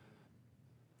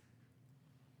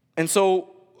 And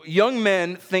so young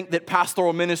men think that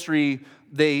pastoral ministry,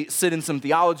 they sit in some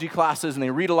theology classes and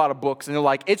they read a lot of books and they're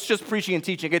like, it's just preaching and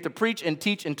teaching. I get to preach and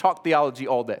teach and talk theology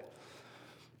all day.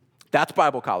 That's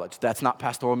Bible college. That's not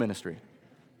pastoral ministry.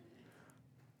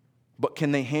 But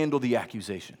can they handle the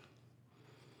accusation?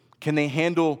 Can they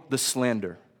handle the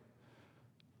slander?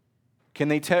 Can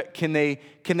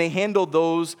they handle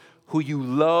those who you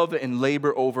love and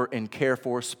labor over and care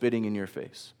for spitting in your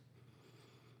face?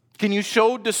 Can you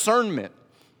show discernment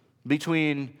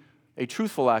between a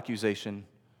truthful accusation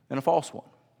and a false one?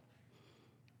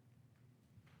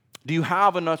 Do you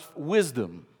have enough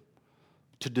wisdom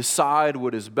to decide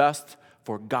what is best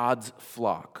for God's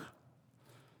flock?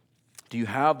 Do you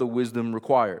have the wisdom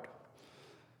required?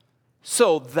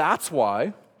 So that's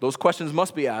why those questions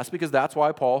must be asked, because that's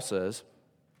why Paul says,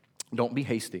 don't be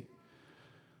hasty.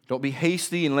 Don't be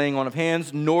hasty in laying on of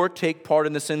hands, nor take part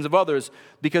in the sins of others,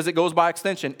 because it goes by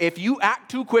extension. If you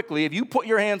act too quickly, if you put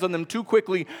your hands on them too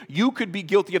quickly, you could be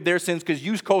guilty of their sins because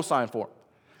you co-signed for them.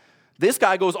 This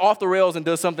guy goes off the rails and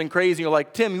does something crazy. You're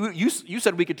like, Tim, you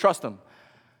said we could trust him.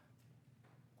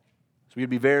 So we need to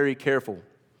be very careful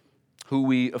who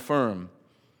we affirm.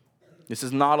 This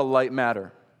is not a light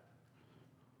matter.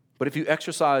 But if you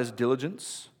exercise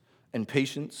diligence and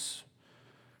patience,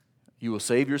 you will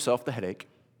save yourself the headache.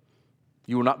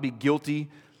 You will not be guilty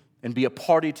and be a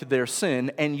party to their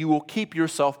sin, and you will keep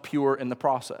yourself pure in the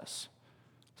process.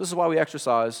 This is why we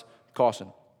exercise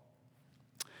caution.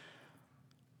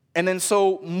 And then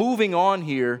so moving on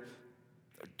here,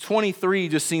 23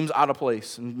 just seems out of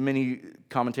place, and many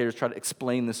commentators try to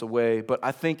explain this away, but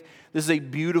I think this is a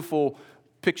beautiful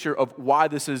picture of why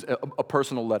this is a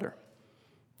personal letter.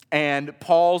 And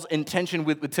Paul's intention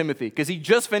with Timothy, because he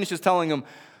just finishes telling him,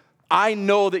 I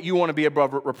know that you want to be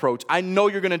above reproach. I know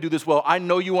you're going to do this well. I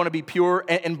know you want to be pure.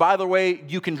 And by the way,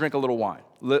 you can drink a little wine.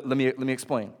 Let me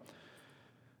explain.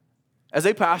 As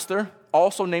a pastor,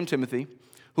 also named Timothy,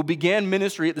 who began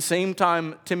ministry at the same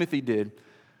time Timothy did,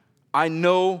 I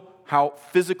know how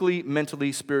physically,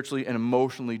 mentally, spiritually, and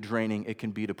emotionally draining it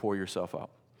can be to pour yourself out.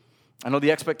 I know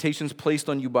the expectations placed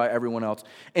on you by everyone else.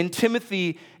 And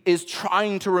Timothy is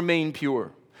trying to remain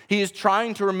pure. He is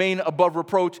trying to remain above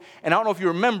reproach. And I don't know if you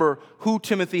remember who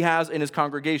Timothy has in his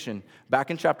congregation. Back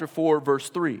in chapter 4, verse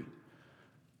 3.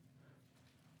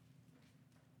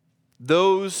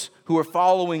 Those who are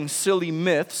following silly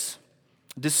myths,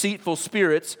 deceitful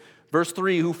spirits, verse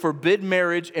 3, who forbid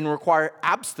marriage and require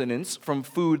abstinence from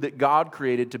food that God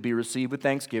created to be received with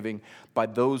thanksgiving by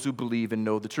those who believe and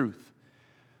know the truth.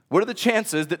 What are the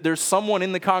chances that there's someone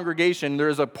in the congregation,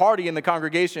 there's a party in the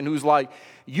congregation who's like,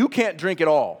 you can't drink at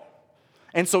all?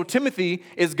 And so Timothy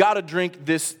has got to drink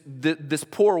this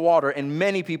poor water, and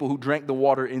many people who drank the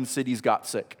water in cities got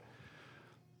sick.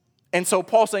 And so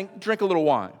Paul's saying, drink a little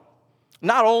wine.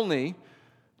 Not only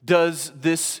does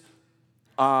this,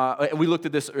 and we looked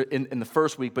at this in the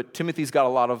first week, but Timothy's got a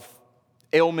lot of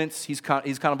ailments. He's kind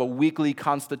of a weakly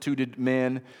constituted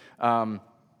man,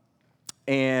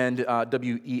 and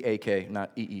W-E-A-K,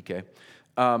 not E-E-K.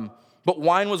 But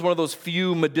wine was one of those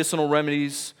few medicinal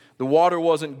remedies. The water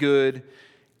wasn't good.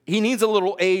 He needs a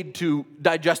little aid to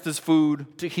digest his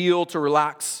food, to heal, to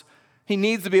relax. He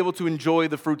needs to be able to enjoy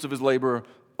the fruits of his labor,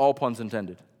 all puns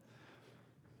intended.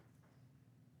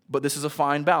 But this is a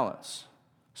fine balance.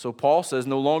 So Paul says,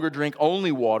 no longer drink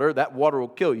only water. That water will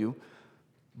kill you.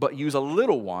 But use a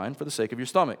little wine for the sake of your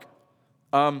stomach.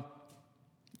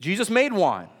 Jesus made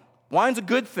wine. Wine's a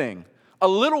good thing. A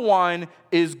little wine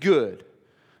is good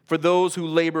for those who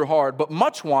labor hard, but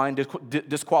much wine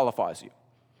disqualifies you.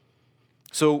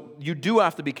 So you do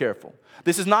have to be careful.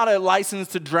 This is not a license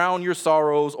to drown your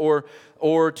sorrows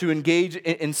or to engage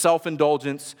in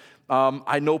self-indulgence.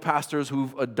 I know pastors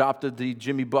who've adopted the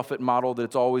Jimmy Buffett model that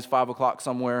it's always 5 o'clock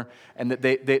somewhere, and that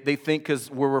they think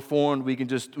because we're reformed we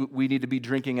need to be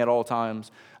drinking at all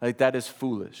times. Like, that is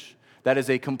foolish. That is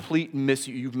a complete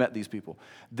misuse. You've met these people.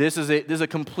 This is a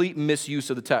complete misuse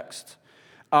of the text.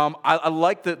 I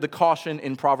like the caution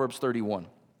in Proverbs 31.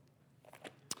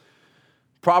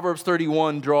 Proverbs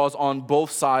 31 draws on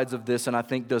both sides of this, and I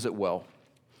think does it well.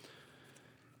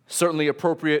 Certainly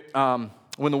appropriate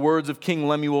when the words of King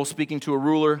Lemuel speaking to a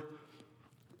ruler,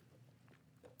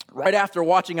 right after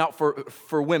watching out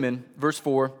for women, verse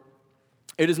 4,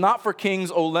 it is not for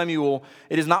kings, O Lemuel,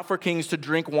 it is not for kings to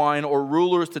drink wine or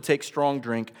rulers to take strong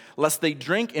drink, lest they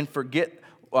drink and forget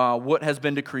what has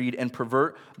been decreed and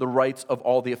pervert the rights of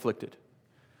all the afflicted.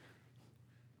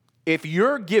 If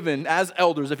you're given, as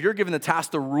elders, if you're given the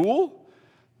task to rule,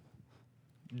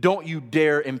 don't you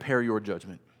dare impair your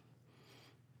judgment.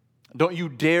 Don't you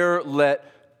dare let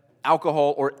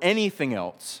alcohol or anything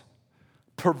else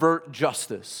pervert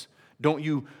justice. Don't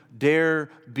you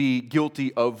dare be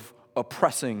guilty of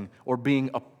oppressing or being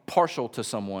partial to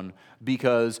someone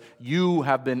because you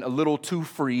have been a little too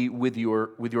free with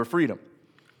your freedom.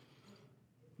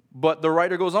 But the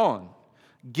writer goes on.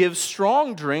 Give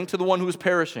strong drink to the one who is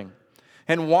perishing,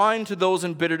 and wine to those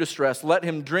in bitter distress. Let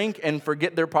him drink and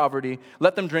forget their poverty.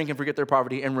 Let them drink and forget their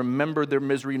poverty and remember their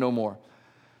misery no more.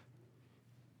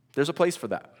 There's a place for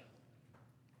that.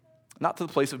 Not to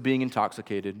the place of being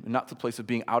intoxicated, not to the place of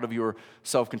being out of your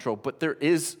self-control, but there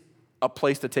is a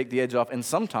place to take the edge off, and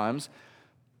sometimes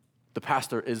the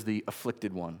pastor is the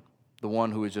afflicted one, the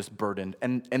one who is just burdened,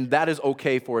 and that is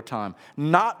okay for a time.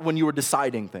 Not when you are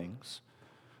deciding things,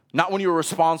 not when you're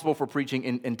responsible for preaching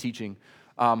and teaching.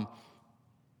 And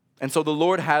so the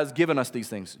Lord has given us these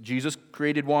things. Jesus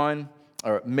created wine,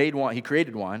 or made wine. He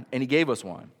created wine, and he gave us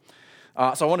wine.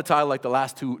 So I want to tie like the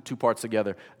last two parts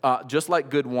together. Just like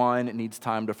good wine, it needs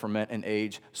time to ferment and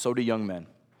age, so do young men.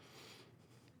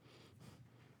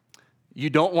 You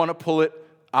don't want to pull it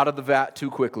out of the vat too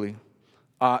quickly.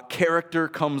 Character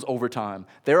comes over time.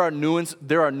 There are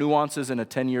nuances in a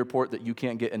 10-year port that you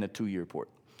can't get in a 2-year port.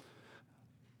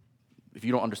 If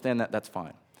you don't understand that, that's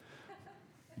fine.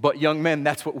 But young men,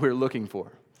 that's what we're looking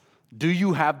for. Do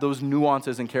you have those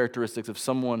nuances and characteristics of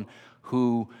someone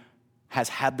who has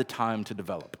had the time to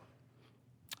develop?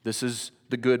 This is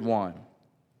the good wine.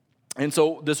 And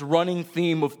so this running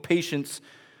theme of patience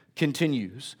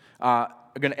continues. I'm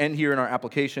going to end here in our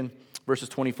application, verses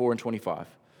 24 and 25.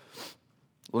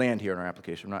 Land here in our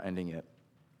application. We're not ending yet.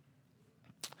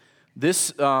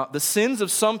 The sins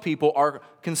of some people are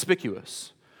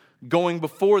conspicuous, going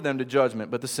before them to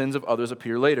judgment, but the sins of others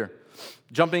appear later.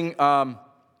 Jumping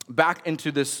back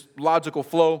into this logical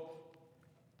flow,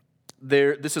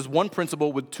 this is one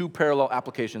principle with two parallel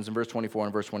applications in verse 24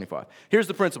 and verse 25. Here's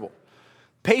the principle.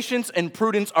 Patience and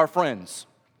prudence are friends,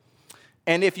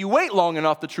 and if you wait long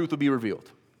enough, the truth will be revealed.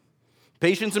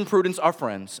 Patience and prudence are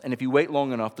friends, and if you wait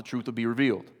long enough, the truth will be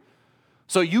revealed.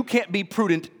 So you can't be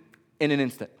prudent in an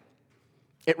instant.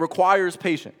 It requires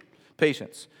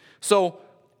patience. So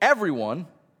everyone,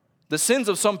 the sins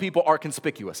of some people are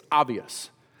conspicuous, obvious.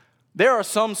 There are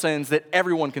some sins that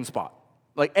everyone can spot.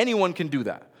 Like anyone can do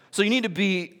that. So you need to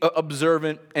be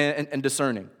observant and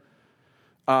discerning.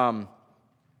 But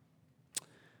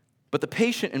the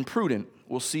patient and prudent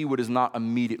will see what is not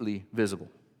immediately visible.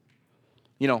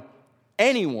 You know,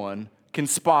 anyone can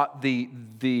spot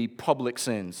the public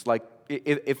sins. Like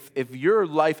if your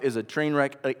life is a train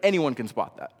wreck, like anyone can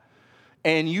spot that.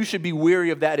 And you should be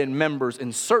wary of that in members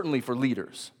and certainly for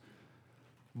leaders.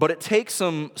 But it takes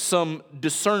some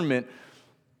discernment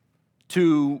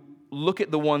to look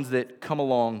at the ones that come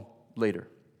along later.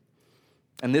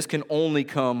 And this can only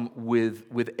come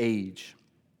with age.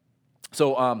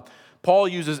 So Paul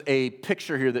uses a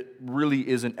picture here that really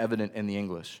isn't evident in the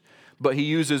English, but he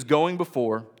uses going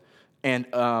before and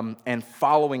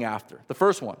following after. The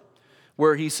first one,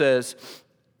 where he says,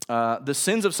 the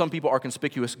sins of some people are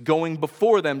conspicuous, going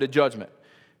before them to judgment.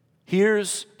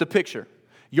 Here's the picture.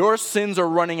 Your sins are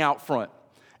running out front.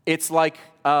 It's like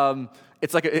a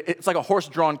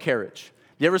horse-drawn carriage.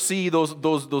 You ever see those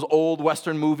old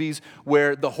Western movies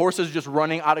where the horse is just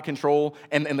running out of control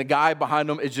and the guy behind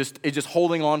them is just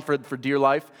holding on for dear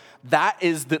life? That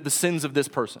is the sins of this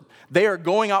person. They are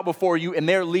going out before you and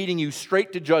they're leading you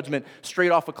straight to judgment,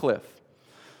 straight off a cliff.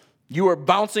 You are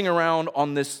bouncing around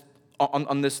on this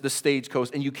stagecoach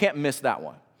and you can't miss that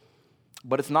one.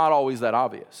 But it's not always that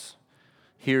obvious.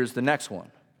 Here's the next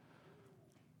one.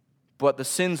 But the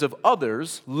sins of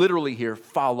others, literally here,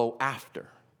 follow after.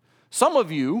 Some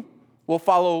of you will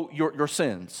follow your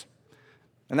sins,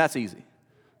 and that's easy.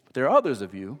 But there are others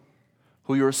of you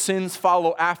who your sins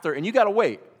follow after, and you got to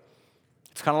wait.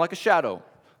 It's kind of like a shadow.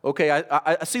 Okay,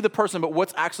 I see the person, but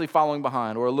what's actually following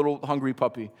behind? Or a little hungry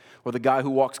puppy, or the guy who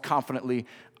walks confidently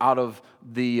out of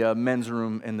the men's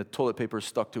room and the toilet paper is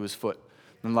stuck to his foot.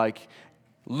 And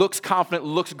looks confident,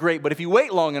 looks great, but if you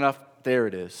wait long enough, there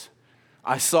it is.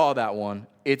 I saw that one.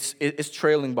 It's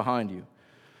trailing behind you.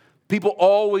 People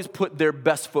always put their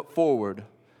best foot forward,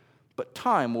 but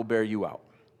time will bear you out.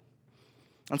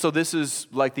 And so this is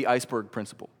like the iceberg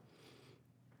principle.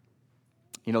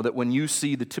 You know, that when you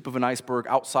see the tip of an iceberg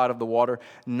outside of the water,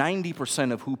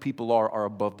 90% of who people are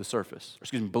below the surface.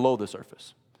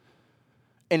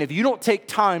 And if you don't take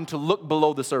time to look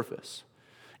below the surface,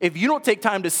 if you don't take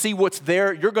time to see what's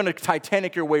there, you're going to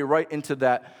Titanic your way right into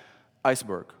that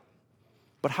iceberg.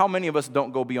 But how many of us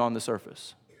don't go beyond the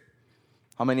surface?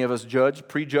 How many of us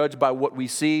prejudge by what we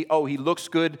see? Oh, he looks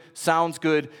good, sounds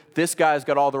good. This guy's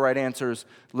got all the right answers.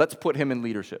 Let's put him in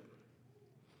leadership.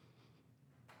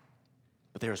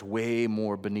 But there's way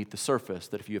more beneath the surface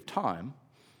that if you have time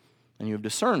and you have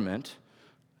discernment,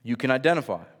 you can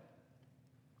identify.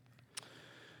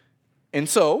 And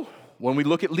so, when we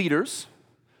look at leaders,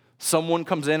 someone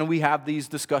comes in and we have these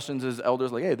discussions as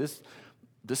elders, like, hey, this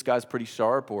guy's pretty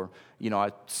sharp, or,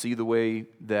 I see the way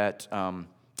that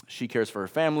she cares for her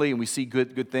family, and we see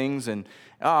good things, and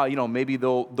maybe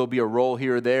there'll be a role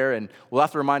here or there, and we'll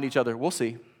have to remind each other, we'll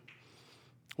see.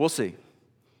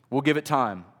 We'll give it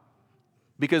time.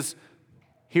 Because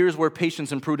here's where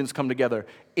patience and prudence come together.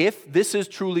 If this is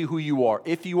truly who you are,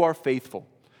 if you are faithful,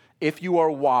 if you are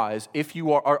wise, if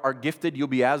you are gifted, you'll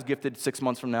be as gifted 6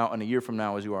 months from now and a year from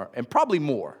now as you are, and probably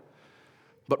more.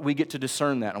 But we get to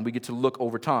discern that, and we get to look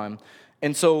over time.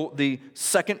 And so the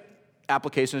second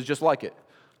application is just like it.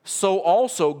 So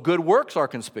also good works are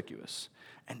conspicuous,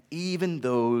 and even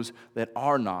those that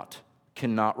are not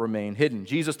cannot remain hidden.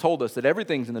 Jesus told us that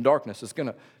everything's in the darkness is going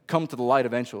to come to the light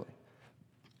eventually.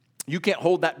 You can't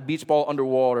hold that beach ball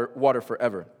underwater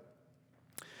forever.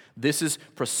 This is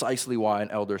precisely why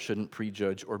an elder shouldn't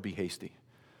prejudge or be hasty.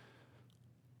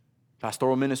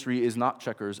 Pastoral ministry is not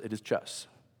checkers, it is chess.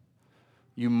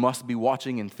 You must be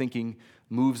watching and thinking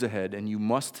moves ahead, and you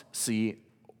must see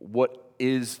what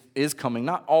is coming,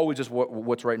 not always just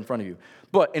what's right in front of you.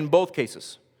 But in both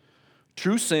cases,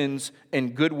 true sins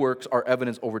and good works are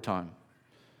evidence over time,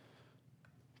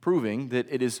 proving that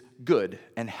it is good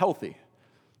and healthy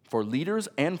for leaders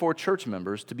and for church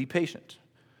members to be patient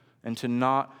and to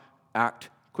not act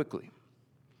quickly.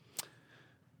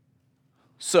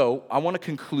 So I want to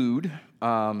conclude,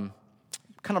 kind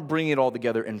of bring it all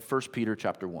together in 1 Peter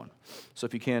chapter 1. So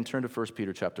if you can, turn to 1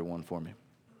 Peter chapter 1 for me.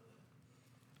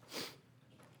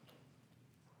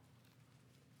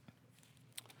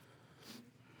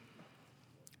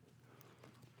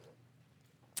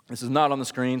 This is not on the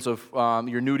screen, so if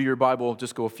you're new to your Bible,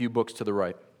 just go a few books to the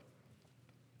right.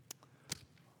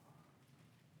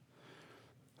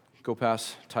 Go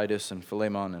past Titus and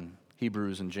Philemon and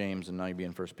Hebrews and James, and now you'll be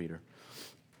in 1 Peter.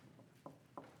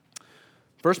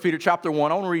 1 Peter chapter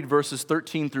 1, I want to read verses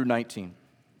 13 through 19.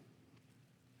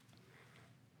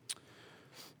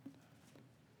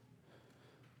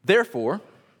 Therefore,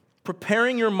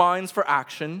 preparing your minds for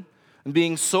action and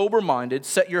being sober-minded,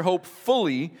 set your hope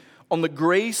fully on the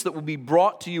grace that will be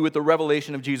brought to you at the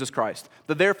revelation of Jesus Christ.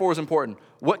 The therefore is important.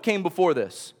 What came before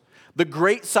this? The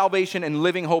great salvation and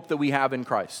living hope that we have in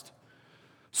Christ.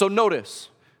 So notice,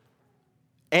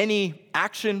 any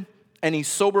action, any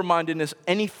sober-mindedness,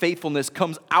 any faithfulness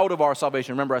comes out of our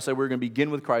salvation. Remember, I said we're going to begin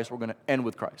with Christ, we're going to end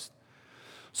with Christ.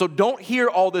 So don't hear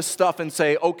all this stuff and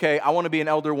say, okay, I want to be an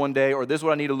elder one day, or this is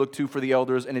what I need to look to for the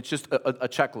elders, and it's just a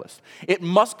checklist. It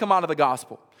must come out of the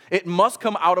gospel. It must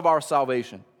come out of our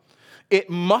salvation. It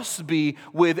must be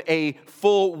with a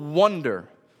full wonder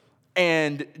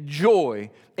and joy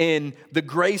in the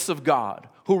grace of God,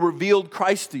 who revealed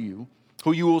Christ to you,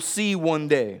 who you will see one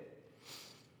day.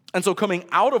 And so coming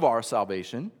out of our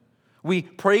salvation, we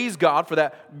praise God for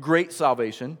that great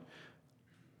salvation.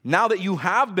 Now that you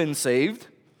have been saved,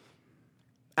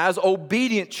 as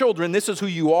obedient children, this is who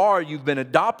you are. You've been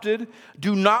adopted.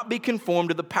 Do not be conformed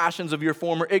to the passions of your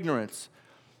former ignorance.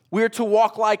 We are to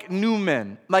walk like new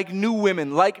men, like new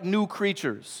women, like new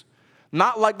creatures.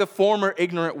 Not like the former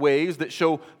ignorant ways that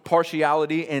show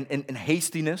partiality and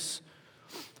hastiness.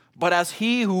 But as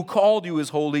he who called you is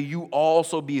holy, you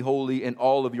also be holy in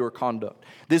all of your conduct.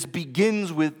 This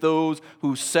begins with those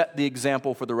who set the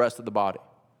example for the rest of the body.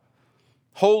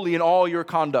 Holy in all your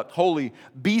conduct. Holy,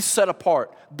 be set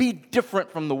apart. Be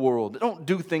different from the world. Don't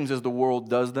do things as the world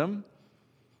does them.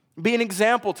 Be an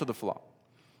example to the flock.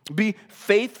 Be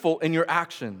faithful in your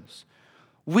actions.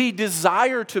 We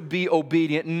desire to be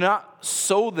obedient, not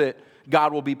so that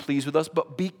God will be pleased with us,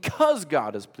 but because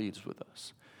God is pleased with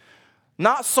us.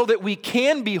 Not so that we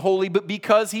can be holy, but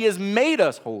because he has made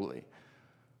us holy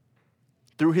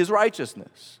through his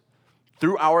righteousness,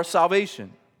 through our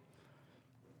salvation.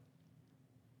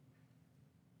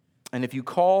 And if you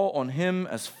call on him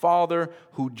as Father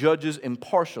who judges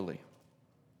impartially.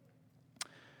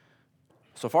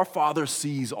 So if our Father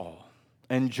sees all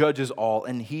and judges all,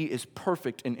 and he is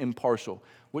perfect and impartial,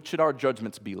 what should our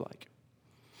judgments be like?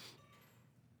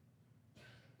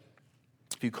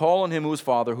 If you call on him who is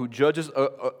Father, who judges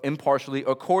impartially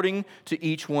according to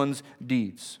each one's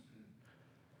deeds.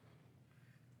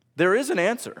 There is an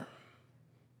answer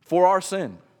for our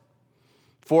sin,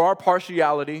 for our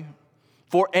partiality,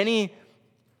 for any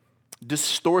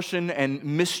distortion and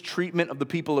mistreatment of the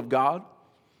people of God.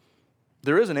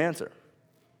 There is an answer.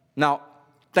 Now,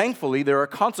 thankfully, there are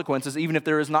consequences even if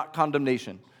there is not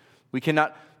condemnation. We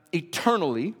cannot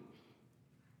eternally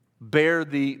bear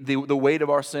the weight of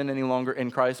our sin any longer in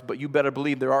Christ, but you better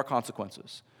believe there are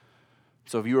consequences.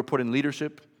 So if you were put in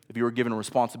leadership, if you were given a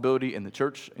responsibility in the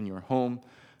church, in your home,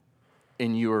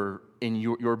 in your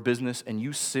business, and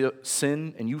you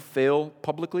sin and you fail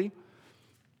publicly,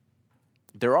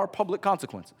 there are public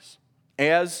consequences,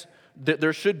 as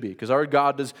there should be, because our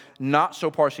God does not show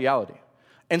partiality.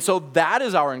 And so that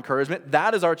is our encouragement,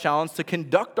 that is our challenge, to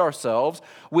conduct ourselves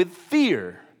with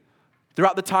fear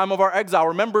throughout the time of our exile.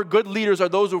 Remember, good leaders are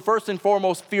those who first and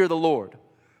foremost fear the Lord.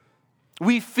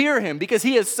 We fear him because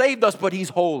he has saved us, but he's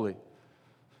holy.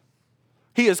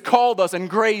 He has called us in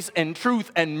grace and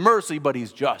truth and mercy, but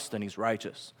he's just and he's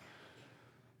righteous.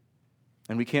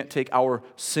 And we can't take our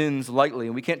sins lightly,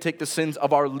 and we can't take the sins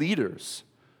of our leaders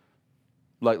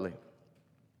lightly.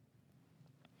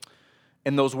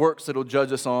 And those works that will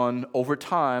judge us on over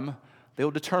time, they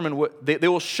will determine they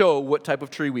will show what type of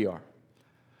tree we are.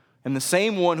 And the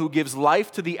same one who gives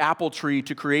life to the apple tree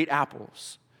to create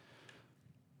apples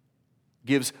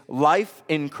gives life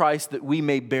in Christ that we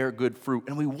may bear good fruit.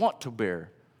 And we want to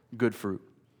bear good fruit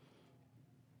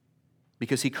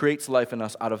because he creates life in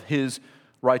us out of his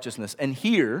righteousness. And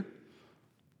here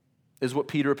is what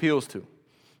Peter appeals to.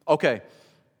 Okay,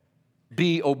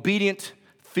 be obedient,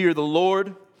 fear the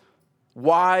Lord.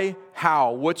 Why?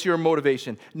 How? What's your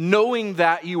motivation? Knowing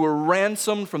that you were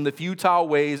ransomed from the futile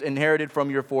ways inherited from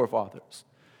your forefathers.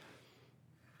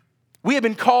 We have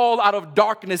been called out of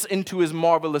darkness into his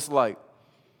marvelous light.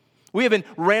 We have been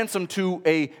ransomed to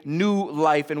a new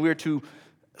life, and we're to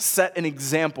set an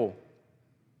example.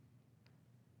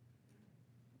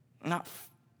 Not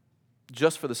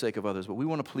just for the sake of others, but we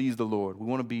want to please the Lord. We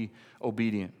want to be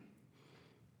obedient.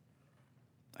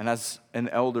 And as an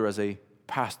elder, as a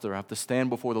pastor, I have to stand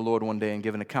before the Lord one day and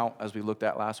give an account, as we looked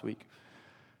at last week.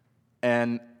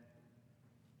 And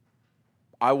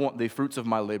I want the fruits of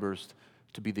my labors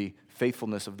to be the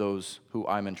faithfulness of those who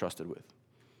I'm entrusted with.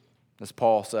 As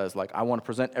Paul says, I want to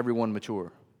present everyone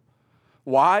mature.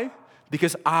 Why?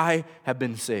 Because I have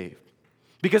been saved.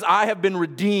 Because I have been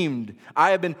redeemed.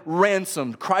 I have been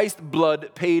ransomed. Christ's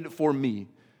blood paid for me.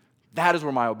 That is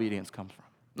where my obedience comes from.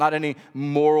 Not any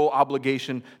moral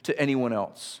obligation to anyone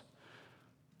else.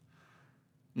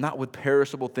 Not with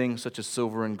perishable things such as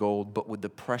silver and gold, but with the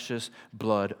precious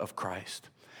blood of Christ.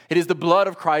 It is the blood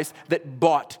of Christ that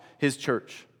bought his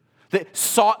church, that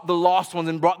sought the lost ones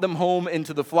and brought them home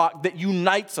into the flock, that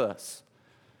unites us.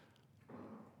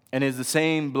 And it is the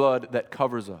same blood that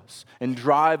covers us and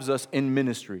drives us in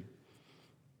ministry.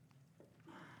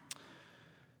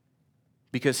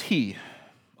 Because he,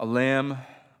 a lamb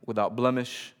without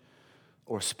blemish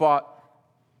or spot,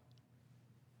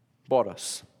 bought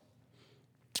us,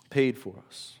 paid for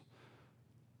us.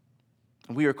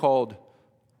 And we are called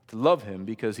to love him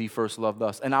because he first loved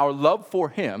us. And our love for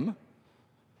him,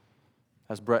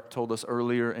 as Brett told us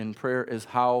earlier in prayer,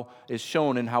 is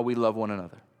shown in how we love one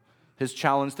another. His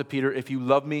challenge to Peter, if you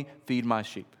love me, feed my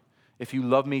sheep. If you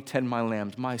love me, tend my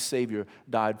lambs. My Savior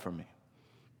died for me.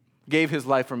 Gave his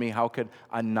life for me. How could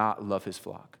I not love his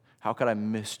flock? How could I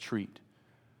mistreat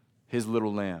his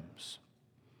little lambs?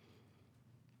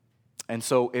 And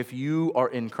so if you are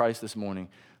in Christ this morning,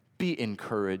 be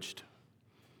encouraged.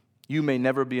 You may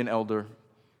never be an elder.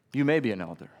 You may be an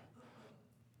elder.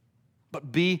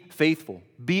 But be faithful.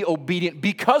 Be obedient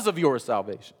because of your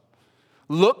salvation.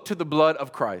 Look to the blood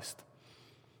of Christ.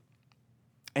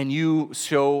 And you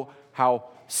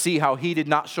see how he did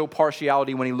not show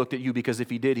partiality when he looked at you, because if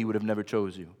he did, he would have never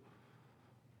chose you.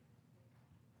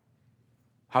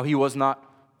 How he was not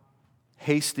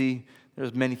hasty.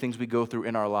 There's many things we go through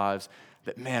in our lives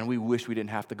that, man, we wish we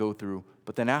didn't have to go through.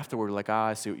 But then afterward, like,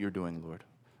 I see what you're doing, Lord.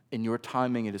 In your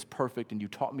timing, it is perfect, and you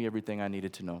taught me everything I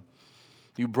needed to know.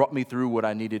 You brought me through what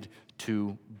I needed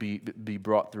to be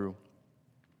brought through.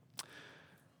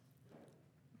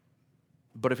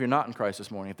 But if you're not in Christ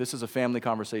this morning, if this is a family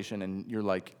conversation and you're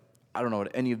like, I don't know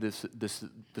what any of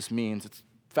this means, it's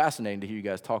fascinating to hear you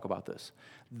guys talk about this.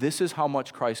 This is how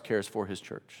much Christ cares for his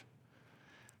church.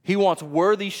 He wants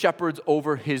worthy shepherds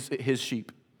over his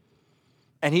sheep.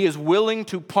 And he is willing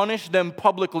to punish them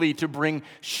publicly to bring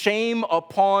shame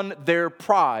upon their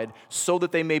pride so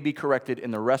that they may be corrected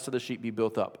and the rest of the sheep be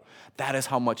built up. That is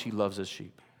how much he loves his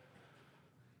sheep.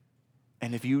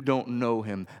 And if you don't know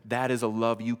him, that is a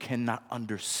love you cannot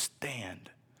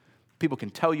understand. People can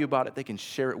tell you about it, they can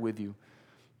share it with you.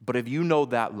 But if you know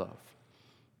that love,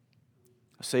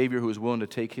 a Savior who is willing to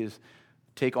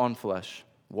take on flesh,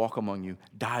 walk among you,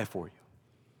 die for you,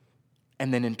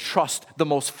 and then entrust the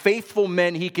most faithful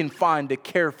men he can find to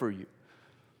care for you,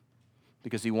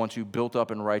 because he wants you built up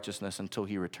in righteousness until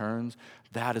he returns,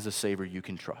 that is a Savior you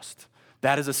can trust.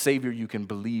 That is a Savior you can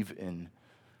believe in.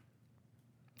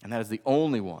 And that is the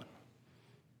only one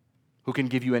who can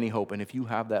give you any hope. And if you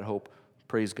have that hope,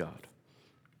 praise God.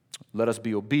 Let us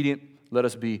be obedient. Let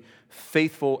us be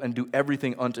faithful and do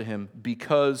everything unto him,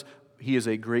 because he is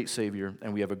a great Savior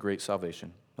and we have a great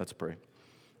salvation. Let's pray.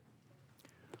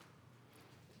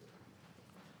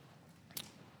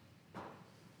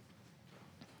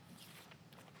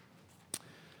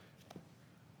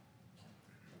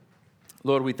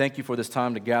 Lord, we thank you for this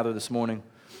time to gather this morning.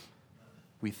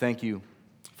 We thank you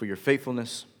for your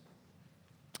faithfulness,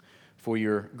 for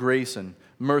your grace and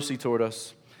mercy toward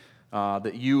us,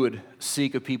 that you would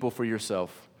seek a people for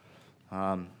yourself,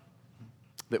 that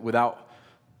without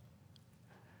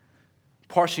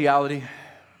partiality,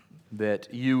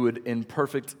 that you would in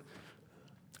perfect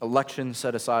election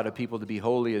set aside a people to be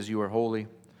holy as you are holy,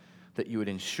 that you would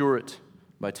ensure it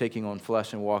by taking on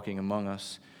flesh and walking among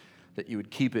us, that you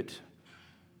would keep it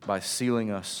by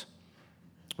sealing us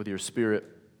with your Spirit.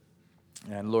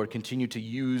 And Lord, continue to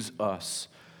use us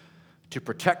to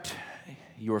protect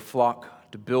your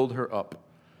flock, to build her up.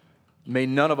 May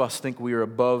none of us think we are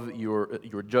above your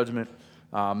judgment.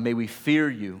 May we fear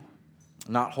you,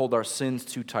 not hold our sins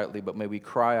too tightly, but may we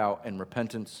cry out in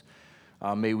repentance.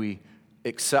 May we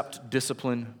accept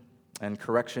discipline and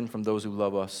correction from those who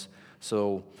love us,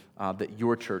 so that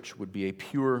your church would be a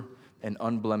pure and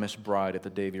unblemished bride at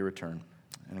the day of your return.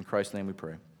 And in Christ's name we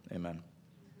pray. Amen.